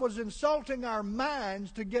 that God was insulting our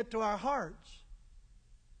minds to get to our hearts.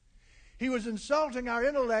 He was insulting our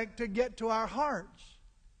intellect to get to our hearts.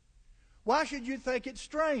 Why should you think it's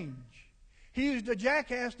strange? He used a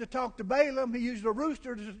jackass to talk to Balaam. He used a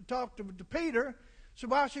rooster to talk to Peter. So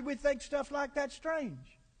why should we think stuff like that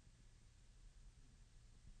strange?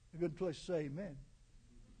 A good place to say amen.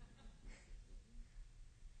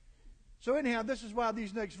 So anyhow, this is why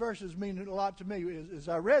these next verses mean a lot to me. As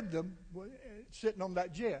I read them, sitting on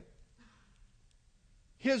that jet.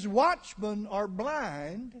 His watchmen are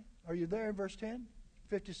blind. Are you there in verse 10?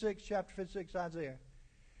 56, chapter 56, Isaiah.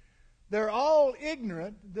 They're all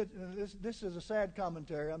ignorant. This is a sad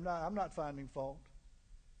commentary. I'm not finding fault.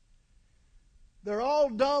 They're all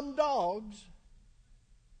dumb dogs.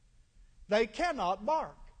 They cannot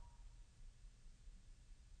bark.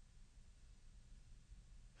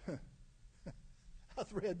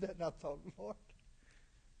 I've read that and I thought, Lord,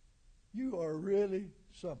 you are really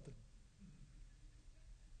something.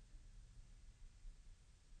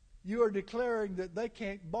 You are declaring that they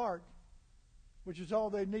can't bark, which is all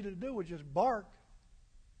they needed to do was just bark.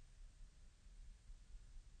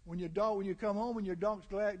 When you come home and your dog's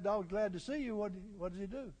glad to see you, what does he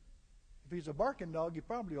do? If he's a barking dog, he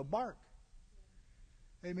probably will bark.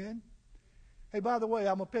 Amen? Hey, by the way,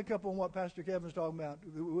 I'm going to pick up on what Pastor Kevin's talking about.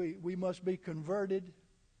 We must be converted.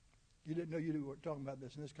 You didn't know you were talking about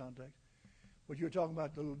this in this context. But you were talking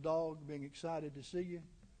about the little dog being excited to see you.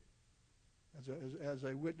 As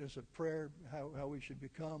a witness of prayer, how we should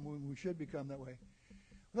become, when we should become that way.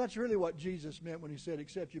 Well, that's really what Jesus meant when He said,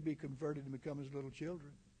 except you be converted and become His little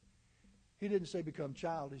children. He didn't say become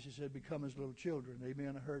childish. He said become as little children.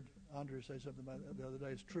 Amen. I heard Andrea say something about that the other day.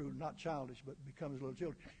 It's true. Not childish, but become as little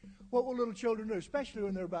children. What will little children do? Especially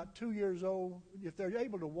when they're about 2 years old, if they're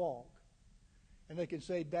able to walk and they can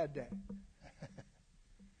say, Dad, Dad.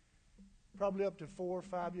 Probably up to 4 or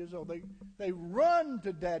 5 years old. They run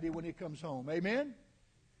to Daddy when he comes home. Amen.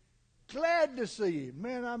 Glad to see him.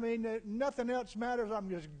 Man, I mean, nothing else matters. I'm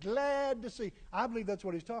just glad to see. I believe that's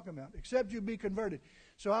what he's talking about. Except you be converted.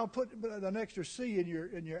 So I'll put an extra C in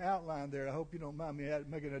your outline there. I hope you don't mind me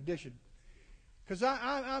making an addition. Because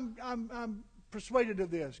I'm persuaded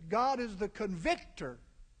of this. God is the convictor.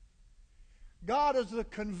 God is the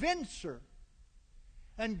convincer.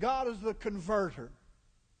 And God is the converter.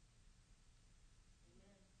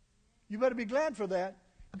 You better be glad for that.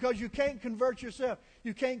 Because you can't convert yourself.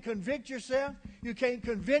 You can't convict yourself. You can't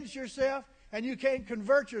convince yourself. And you can't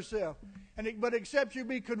convert yourself. But except you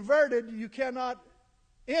be converted, you cannot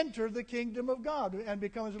enter the kingdom of God and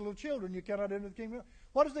become as little children. You cannot enter the kingdom of God.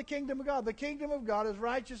 What is the kingdom of God? The kingdom of God is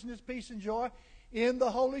righteousness, peace, and joy in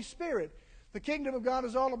the Holy Spirit. The kingdom of God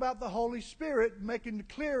is all about the Holy Spirit making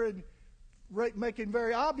clear and making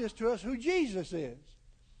very obvious to us who Jesus is.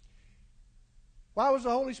 Why was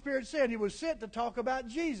the Holy Spirit sent? He was sent to talk about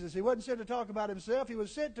Jesus. He wasn't sent to talk about himself. He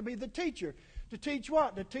was sent to be the teacher. To teach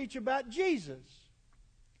what? To teach about Jesus.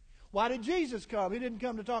 Why did Jesus come? He didn't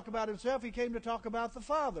come to talk about himself. He came to talk about the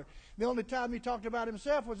Father. The only time he talked about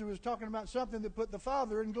himself was he was talking about something that put the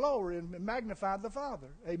Father in glory and magnified the Father.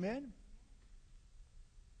 Amen?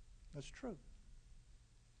 That's true.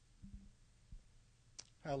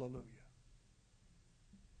 Hallelujah.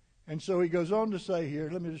 And so he goes on to say here,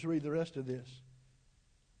 let me just read the rest of this.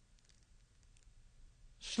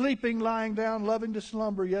 Sleeping, lying down, loving to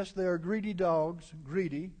slumber. Yes, they are greedy dogs.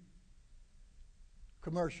 Greedy.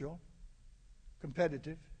 Commercial.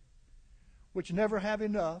 Competitive. Which never have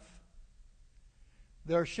enough.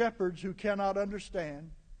 They are shepherds who cannot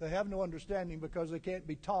understand. They have no understanding because they can't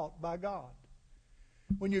be taught by God.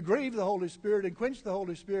 When you grieve the Holy Spirit and quench the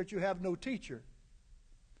Holy Spirit, you have no teacher.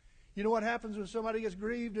 You know what happens when somebody gets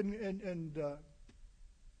grieved and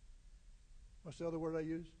what's the other word I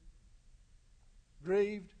use?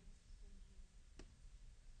 Grieved.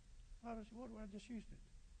 What I just used it.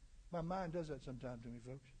 My mind does that sometimes to me,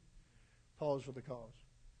 folks. Pause for the cause.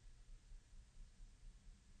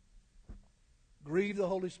 Grieve the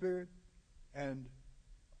Holy Spirit and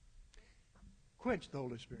quench the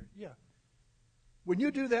Holy Spirit. Yeah. When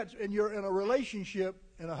you do that and you're in a relationship,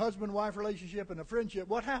 in a husband-wife relationship, in a friendship,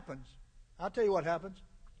 what happens? I'll tell you what happens.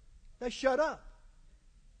 They shut up.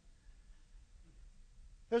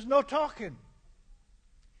 There's no talking.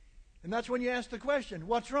 And that's when you ask the question,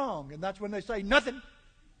 what's wrong? And that's when they say, nothing.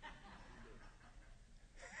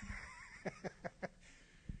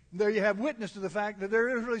 There you have witness to the fact that there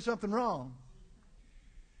is really something wrong.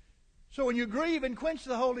 So when you grieve and quench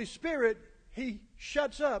the Holy Spirit, He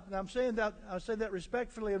shuts up. And I say that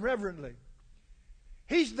respectfully and reverently.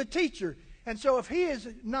 He's the teacher. And so if He is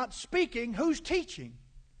not speaking, who's teaching?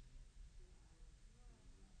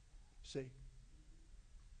 See?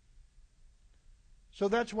 So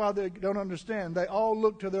that's why they don't understand. They all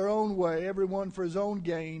look to their own way, everyone for his own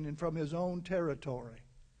gain and from his own territory.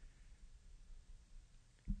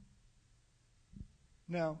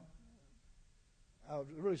 Now, I was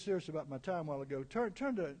really serious about my time a while ago. Turn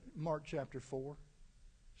to Mark chapter 4.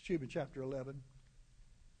 Excuse me, chapter 11.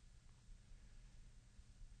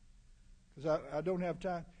 Because I don't have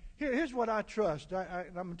time. Here's what I trust.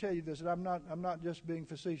 I'm going to tell you this, and I'm not just being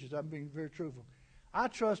facetious. I'm being very truthful. I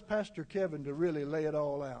trust Pastor Kevin to really lay it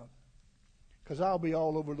all out, because I'll be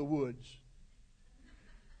all over the woods.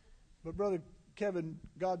 But Brother Kevin,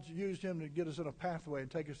 God's used him to get us in a pathway and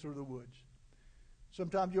take us through the woods.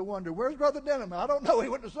 Sometimes you'll wonder, where's Brother Denham? I don't know. He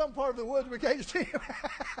went to some part of the woods we can't see him.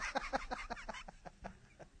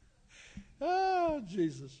 Oh,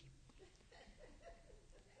 Jesus.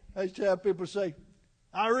 I used to have people say,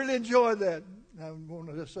 I really enjoyed that. And I want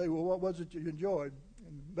to say, well, what was it you enjoyed?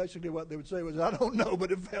 And basically what they would say was, I don't know,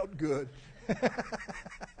 but it felt good.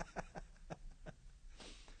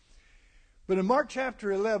 But in Mark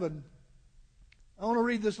chapter 11, I want to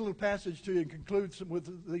read this little passage to you and conclude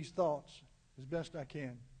with these thoughts as best I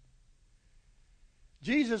can.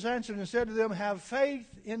 Jesus answered and said to them, have faith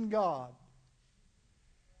in God.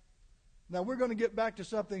 Now we're going to get back to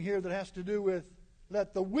something here that has to do with,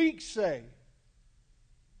 let the weak say,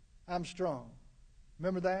 I'm strong.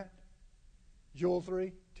 Remember that? Joel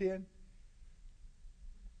 3:10.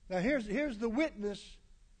 Now here's the witness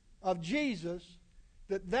of Jesus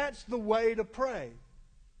that that's the way to pray.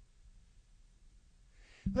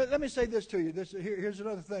 Let me say this to you. Here's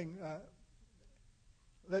another thing.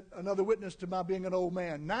 another witness to my being an old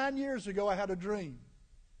man. 9 years ago, I had a dream.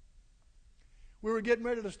 We were getting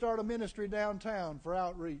ready to start a ministry downtown for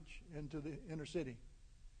outreach into the inner city.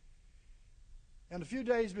 And a few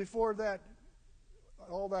days before that,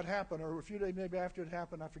 all that happened, or a few days maybe after it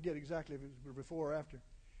happened, I forget exactly if it was before or after.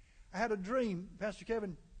 I had a dream, Pastor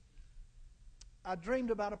Kevin. I dreamed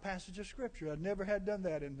about a passage of Scripture. I never had done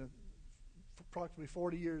that in the approximately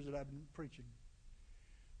 40 years that I've been preaching.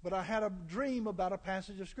 But I had a dream about a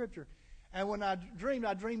passage of Scripture. And when I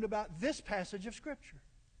dreamed about this passage of Scripture.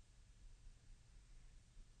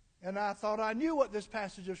 And I thought I knew what this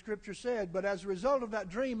passage of Scripture said, but as a result of that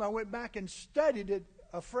dream, I went back and studied it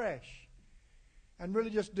afresh and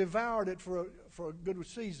really just devoured it for a good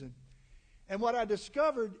season. And what I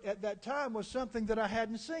discovered at that time was something that I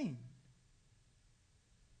hadn't seen.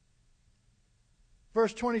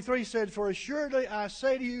 Verse 23 said, "For assuredly I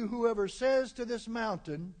say to you, whoever says to this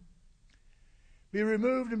mountain, be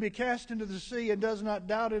removed and be cast into the sea, and does not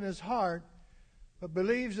doubt in his heart, but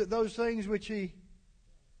believes that those things which he..."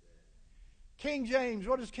 King James,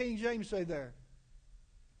 what does King James say there?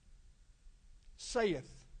 Saith.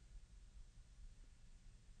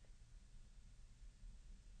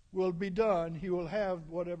 Will be done. He will have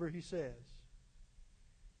whatever he says.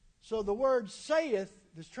 So the word saith,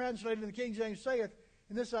 that's translated in the King James saith,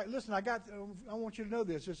 and this, listen, I want you to know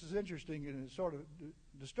this. This is interesting and it's sort of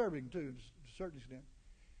disturbing too, to a certain extent.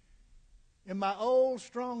 In my old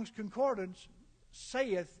Strong's Concordance,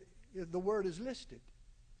 saith, the word is listed.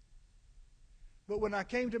 But when I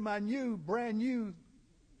came to my brand new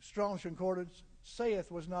Strong's Concordance,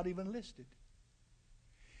 saith was not even listed.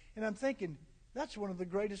 And I'm thinking, that's one of the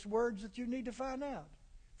greatest words that you need to find out.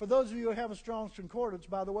 For those of you who have a Strong's Concordance,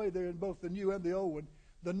 by the way, they're in both the new and the old one,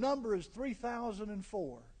 the number is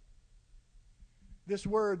 3004. This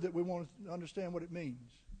word that we want to understand what it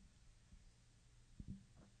means.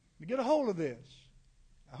 You get a hold of this.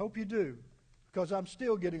 I hope you do, because I'm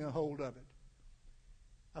still getting a hold of it.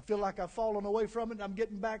 I feel like I've fallen away from it, and I'm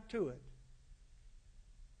getting back to it.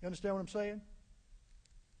 You understand what I'm saying?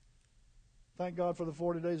 Thank God for the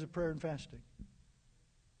 40 days of prayer and fasting.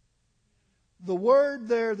 The word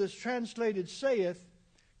there that's translated saith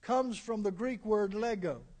comes from the Greek word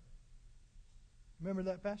lego. Remember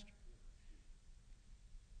that, Pastor?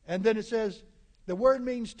 And then it says, the word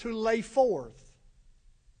means to lay forth.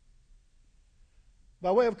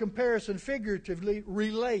 By way of comparison, figuratively,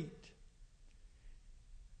 relate.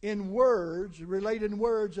 In words, relate in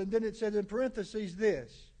words, and then it says in parentheses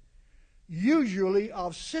this, usually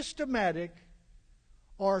of systematic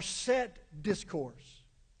or set discourse.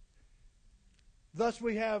 Thus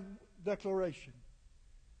we have declaration.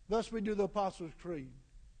 Thus we do the Apostles' Creed.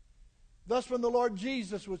 Thus when the Lord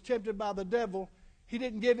Jesus was tempted by the devil, He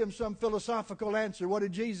didn't give him some philosophical answer. What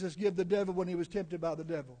did Jesus give the devil when He was tempted by the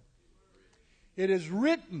devil? It is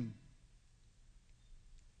written.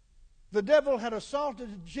 The devil had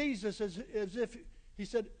assaulted Jesus as if he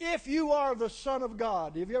said, if you are the Son of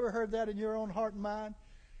God. Have you ever heard that in your own heart and mind?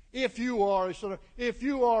 If you are a son of, if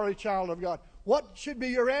you are a child of God. What should be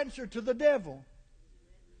your answer to the devil?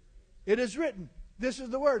 It is written. This is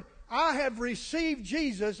the word. I have received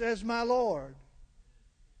Jesus as my Lord.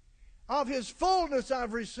 Of His fullness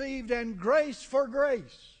I've received, and grace for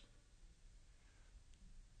grace.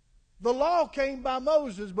 The law came by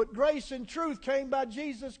Moses, but grace and truth came by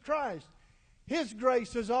Jesus Christ. His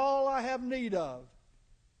grace is all I have need of.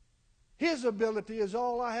 His ability is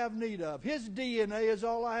all I have need of. His DNA is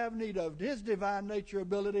all I have need of. His divine nature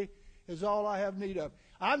ability is all I have need of.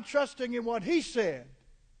 I'm trusting in what He said.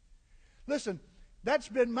 Listen, that's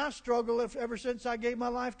been my struggle ever since I gave my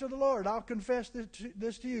life to the Lord. I'll confess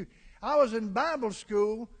this to you. I was in Bible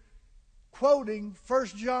school quoting 1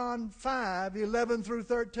 John 5, 11 through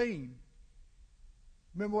 13.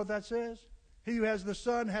 Remember what that says? He who has the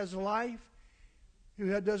Son has life. He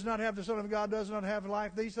who does not have the Son of God does not have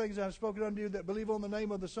life. These things I have spoken unto you that believe on the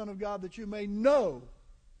name of the Son of God, that you may know.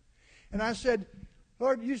 And I said,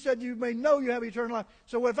 Lord, you said you may know you have eternal life.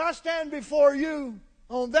 So if I stand before you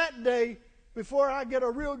on that day, before I get a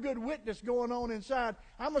real good witness going on inside,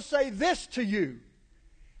 I'm going to say this to you.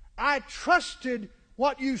 I trusted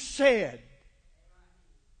what you said.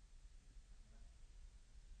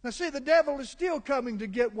 Now see, the devil is still coming to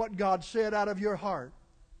get what God said out of your heart.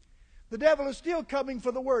 The devil is still coming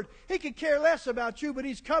for the Word. He could care less about you, but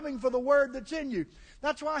he's coming for the Word that's in you.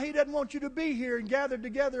 That's why he doesn't want you to be here and gathered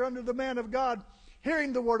together under the man of God,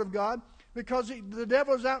 hearing the Word of God, because the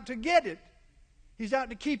devil is out to get it. He's out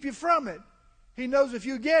to keep you from it. He knows if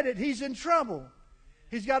you get it, he's in trouble.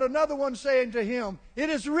 He's got another one saying to him, it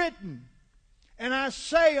is written, and I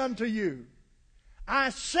say unto you, I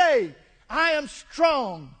say, I am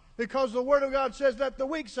strong because the Word of God says, let the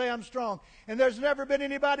weak say I'm strong. And there's never been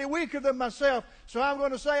anybody weaker than myself. So I'm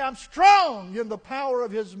going to say I'm strong in the power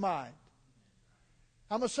of His might.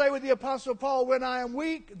 I'm going to say with the Apostle Paul, when I am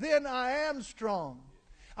weak, then I am strong.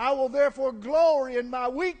 I will therefore glory in my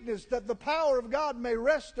weakness, that the power of God may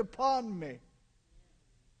rest upon me.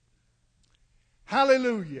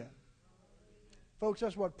 Hallelujah. Folks,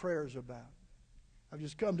 that's what prayer is about. I've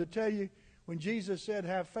just come to tell you, when Jesus said,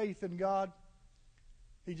 have faith in God,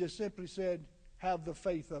 He just simply said, have the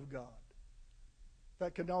faith of God.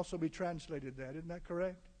 That can also be translated that. Isn't that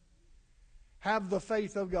correct? Have the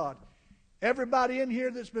faith of God. Everybody in here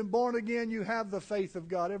that's been born again, you have the faith of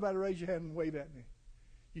God. Everybody raise your hand and wave at me.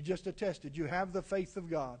 You just attested. You have the faith of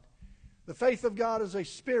God. The faith of God is a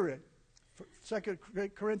spirit. 2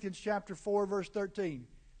 Corinthians chapter 4, verse 13.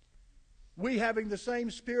 We having the same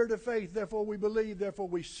spirit of faith, therefore we believe, therefore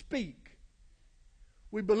we speak.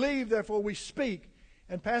 We believe, therefore we speak.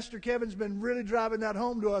 And Pastor Kevin's been really driving that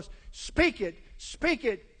home to us. Speak it,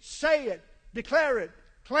 say it, declare it,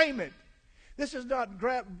 claim it. This is not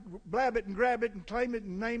blab it and grab it and claim it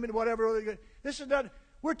and name it, whatever. This is not,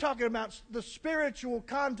 we're talking about the spiritual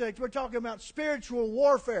context. We're talking about spiritual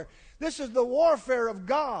warfare. This is the warfare of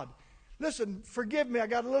God. Listen, forgive me, I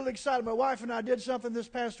got a little excited. My wife and I did something this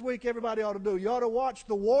past week everybody ought to do. You ought to watch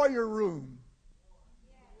The Warrior Room.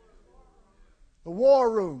 The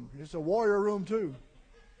War Room. It's a warrior room too.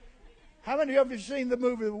 How many of you have seen the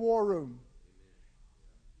movie The War Room?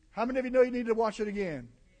 How many of you know you need to watch it again?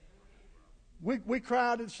 We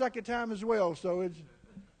cried the second time as well, so it's...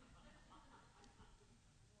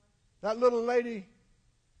 That little lady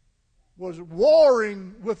was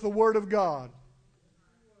warring with the Word of God.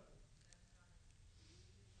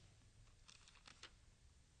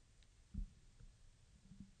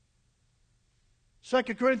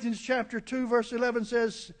 Second Corinthians chapter 2, verse 11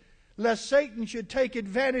 says, lest Satan should take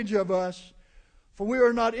advantage of us, for we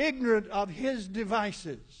are not ignorant of his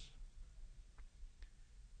devices.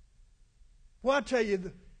 Well, I tell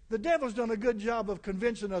you, the devil's done a good job of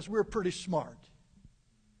convincing us we're pretty smart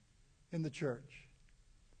in the church.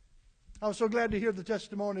 I was so glad to hear the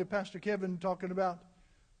testimony of Pastor Kevin talking about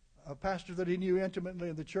a pastor that he knew intimately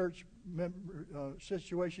in the church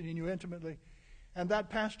situation he knew intimately. And that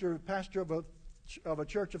pastor of a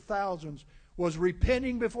church of thousands, was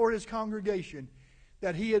repenting before his congregation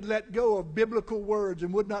that he had let go of biblical words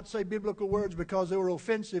and would not say biblical words because they were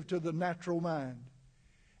offensive to the natural mind.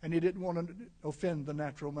 And he didn't want to offend the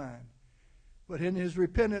natural mind. But in his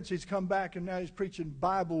repentance, he's come back and now he's preaching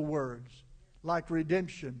Bible words like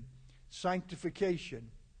redemption, sanctification,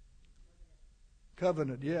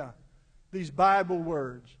 covenant, These Bible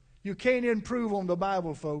words. You can't improve on the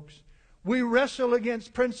Bible, folks. We wrestle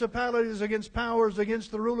against principalities, against powers,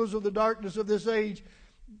 against the rulers of the darkness of this age,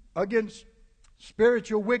 against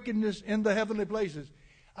spiritual wickedness in the heavenly places.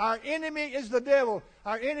 Our enemy is the devil.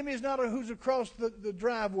 Our enemy is not who's across the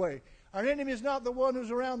driveway. Our enemy is not the one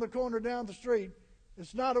who's around the corner down the street.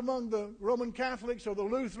 It's not among the Roman Catholics or the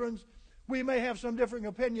Lutherans. We may have some differing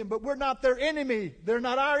opinion, but we're not their enemy. They're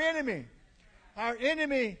not our enemy. Our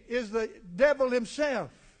enemy is the devil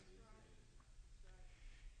himself.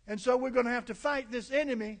 And so we're going to have to fight this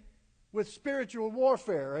enemy with spiritual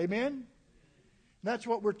warfare. Amen? That's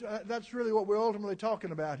really what we're ultimately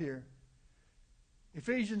talking about here.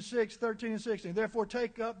 Ephesians 6, 13 and 16. Therefore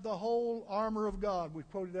take up the whole armor of God. We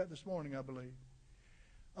quoted that this morning, I believe.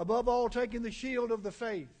 Above all, taking the shield of the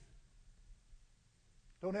faith.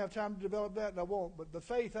 Don't have time to develop that, and I won't. But the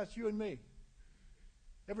faith, that's you and me.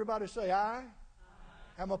 Everybody say, I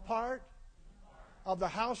am a part of the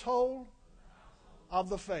household of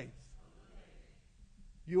the faith.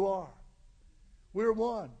 You are. We're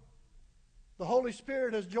one. The Holy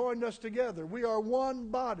Spirit has joined us together. We are one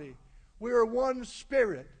body. We are one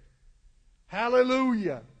spirit.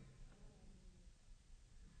 Hallelujah.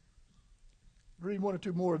 Read one or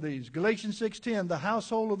two more of these. Galatians 6:10, the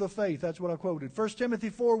household of the faith. That's what I quoted. 1 Timothy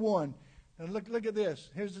 4:1. And look at this.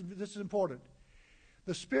 This is important.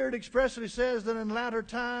 The Spirit expressly says that in latter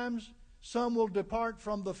times some will depart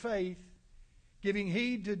from the faith, giving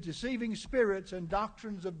heed to deceiving spirits and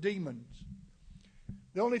doctrines of demons.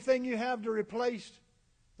 The only thing you have to replace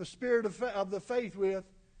the spirit of the faith with,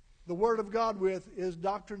 the Word of God with, is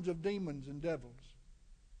doctrines of demons and devils.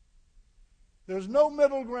 There's no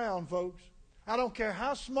middle ground, folks. I don't care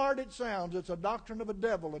how smart it sounds. It's a doctrine of a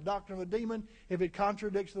devil, a doctrine of a demon, if it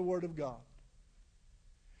contradicts the Word of God.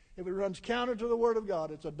 If it runs counter to the Word of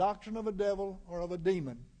God, it's a doctrine of a devil or of a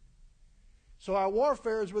demon. So our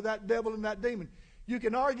warfare is with that devil and that demon. You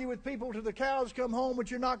can argue with people till the cows come home,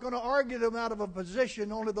 but you're not going to argue them out of a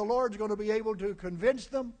position. Only the Lord's going to be able to convince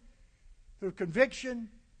them through conviction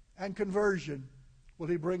and conversion will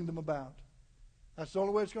He bring them about. That's the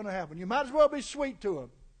only way it's going to happen. You might as well be sweet to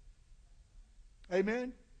them.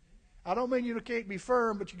 Amen? I don't mean you can't be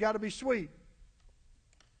firm, but you got to be sweet.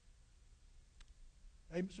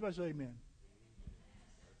 Somebody say amen.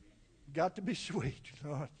 Got to be sweet.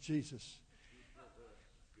 Lord Jesus.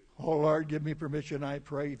 Oh, Lord, give me permission, I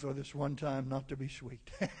pray, for this one time not to be sweet.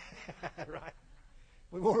 Right?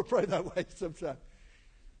 We want to pray that way sometimes.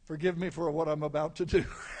 Forgive me for what I'm about to do.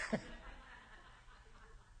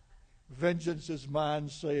 Vengeance is mine,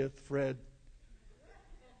 saith Fred.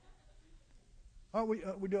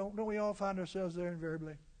 Don't we all find ourselves there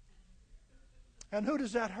invariably? And who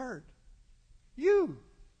does that hurt? You.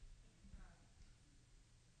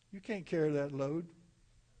 You can't carry that load.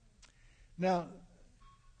 Now,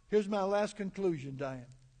 here's my last conclusion, Diane.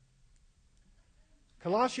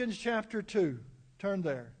 Colossians chapter 2. Turn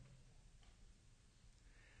there.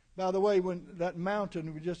 By the way, when that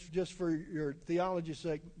mountain, just for your theology's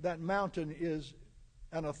sake, that mountain is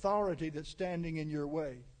an authority that's standing in your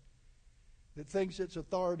way, that thinks its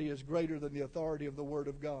authority is greater than the authority of the Word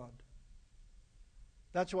of God.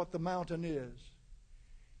 That's what the mountain is.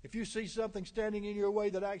 If you see something standing in your way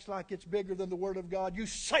that acts like it's bigger than the Word of God, you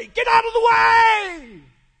say, "Get out of the way!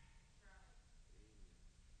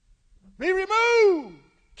 Be removed!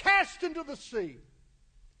 Cast into the sea."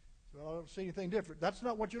 Well, I don't see anything different. That's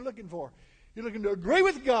not what you're looking for. You're looking to agree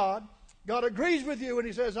with God. God agrees with you, and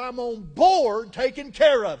He says, "I'm on board taking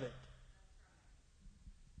care of it."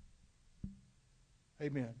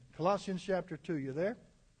 Amen. Colossians chapter 2, you there?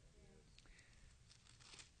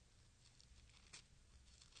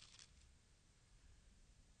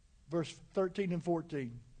 Verse 13 and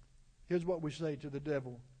 14. Here's what we say to the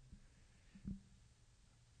devil.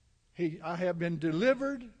 I have been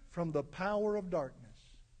delivered from the power of darkness.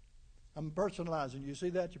 I'm personalizing. You see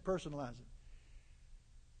that? You're personalizing.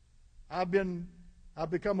 I've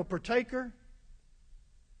become a partaker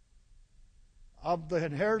of the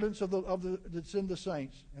inheritance that's in the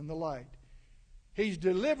saints and the light. He's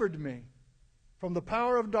delivered me from the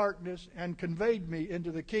power of darkness and conveyed me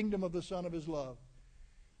into the kingdom of the Son of His love.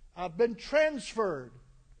 I've been transferred.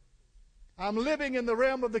 I'm living in the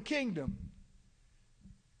realm of the kingdom.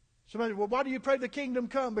 Somebody, well, why do you pray the kingdom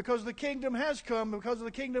come? Because the kingdom has come. Because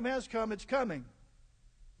the kingdom has come, it's coming.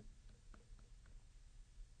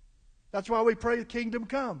 That's why we pray the kingdom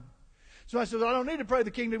come. Somebody says, I don't need to pray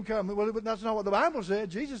the kingdom come. Well, that's not what the Bible said.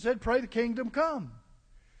 Jesus said, pray the kingdom come.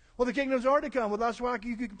 Well, the kingdom's already come. Well, that's why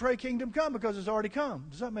you can pray kingdom come, because it's already come.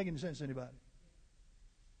 Does that make any sense to anybody?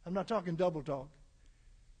 I'm not talking double talk.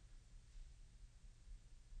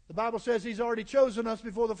 The Bible says He's already chosen us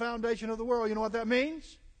before the foundation of the world. You know what that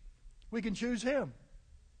means? We can choose Him.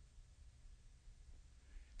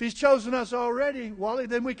 If He's chosen us already, Wally,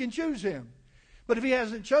 then we can choose Him. But if He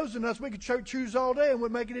hasn't chosen us, we could choose all day and it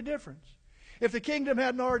wouldn't make any difference. If the kingdom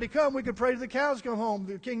hadn't already come, we could pray to the cows come home,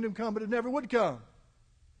 the kingdom come, but it never would come.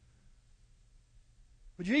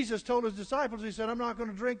 But Jesus told His disciples, He said, I'm not going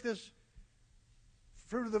to drink this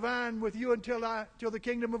fruit of the vine with you until the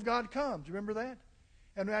kingdom of God comes. Remember that?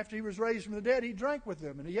 And after He was raised from the dead, He drank with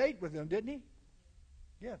them and He ate with them, didn't He?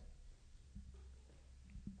 Yeah.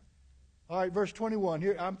 All right, verse 21.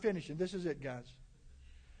 Here, I'm finishing. This is it, guys.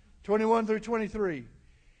 21 through 23.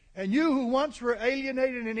 And you who once were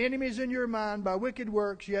alienated and enemies in your mind by wicked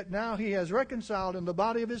works, yet now He has reconciled in the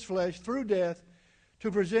body of His flesh through death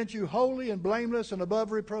to present you holy and blameless and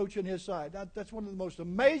above reproach in His sight. That's one of the most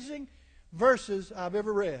amazing verses I've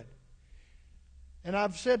ever read. And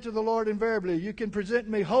I've said to the Lord invariably, you can present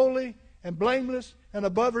me holy and blameless and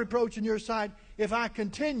above reproach in your sight if I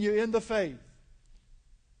continue in the faith.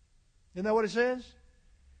 Isn't that what it says?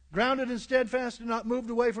 Grounded and steadfast and not moved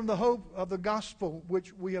away from the hope of the gospel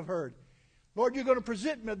which we have heard. Lord, you're going to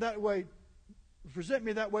present me that way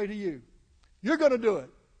to you. You're going to do it.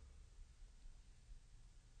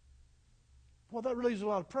 Well, that relieves a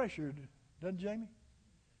lot of pressure, doesn't it, Jamie?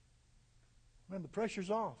 Man, the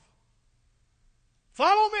pressure's off.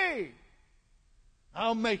 Follow me.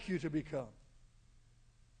 I'll make you to become.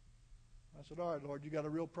 I said, all right, Lord, you got a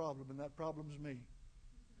real problem, and that problem's me.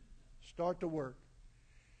 Start to work.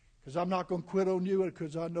 Because I'm not going to quit on you,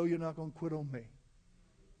 because I know you're not going to quit on me.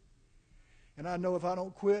 And I know if I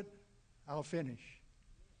don't quit, I'll finish.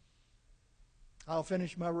 I'll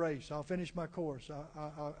finish my race. I'll finish my course.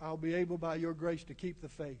 I'll be able, by your grace, to keep the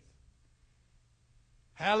faith.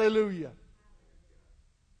 Hallelujah.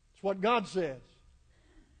 It's what God says.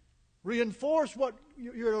 Reinforce what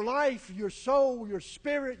your life, your soul, your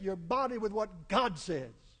spirit, your body with what God says.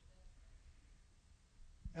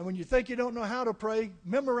 And when you think you don't know how to pray,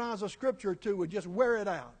 memorize a scripture or two and just wear it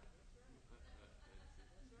out.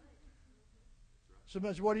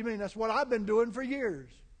 Somebody said, what do you mean? That's what I've been doing for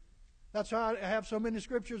years. That's how I have so many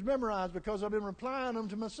scriptures memorized, because I've been replying them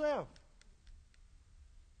to myself.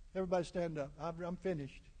 Everybody stand up. I'm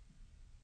finished.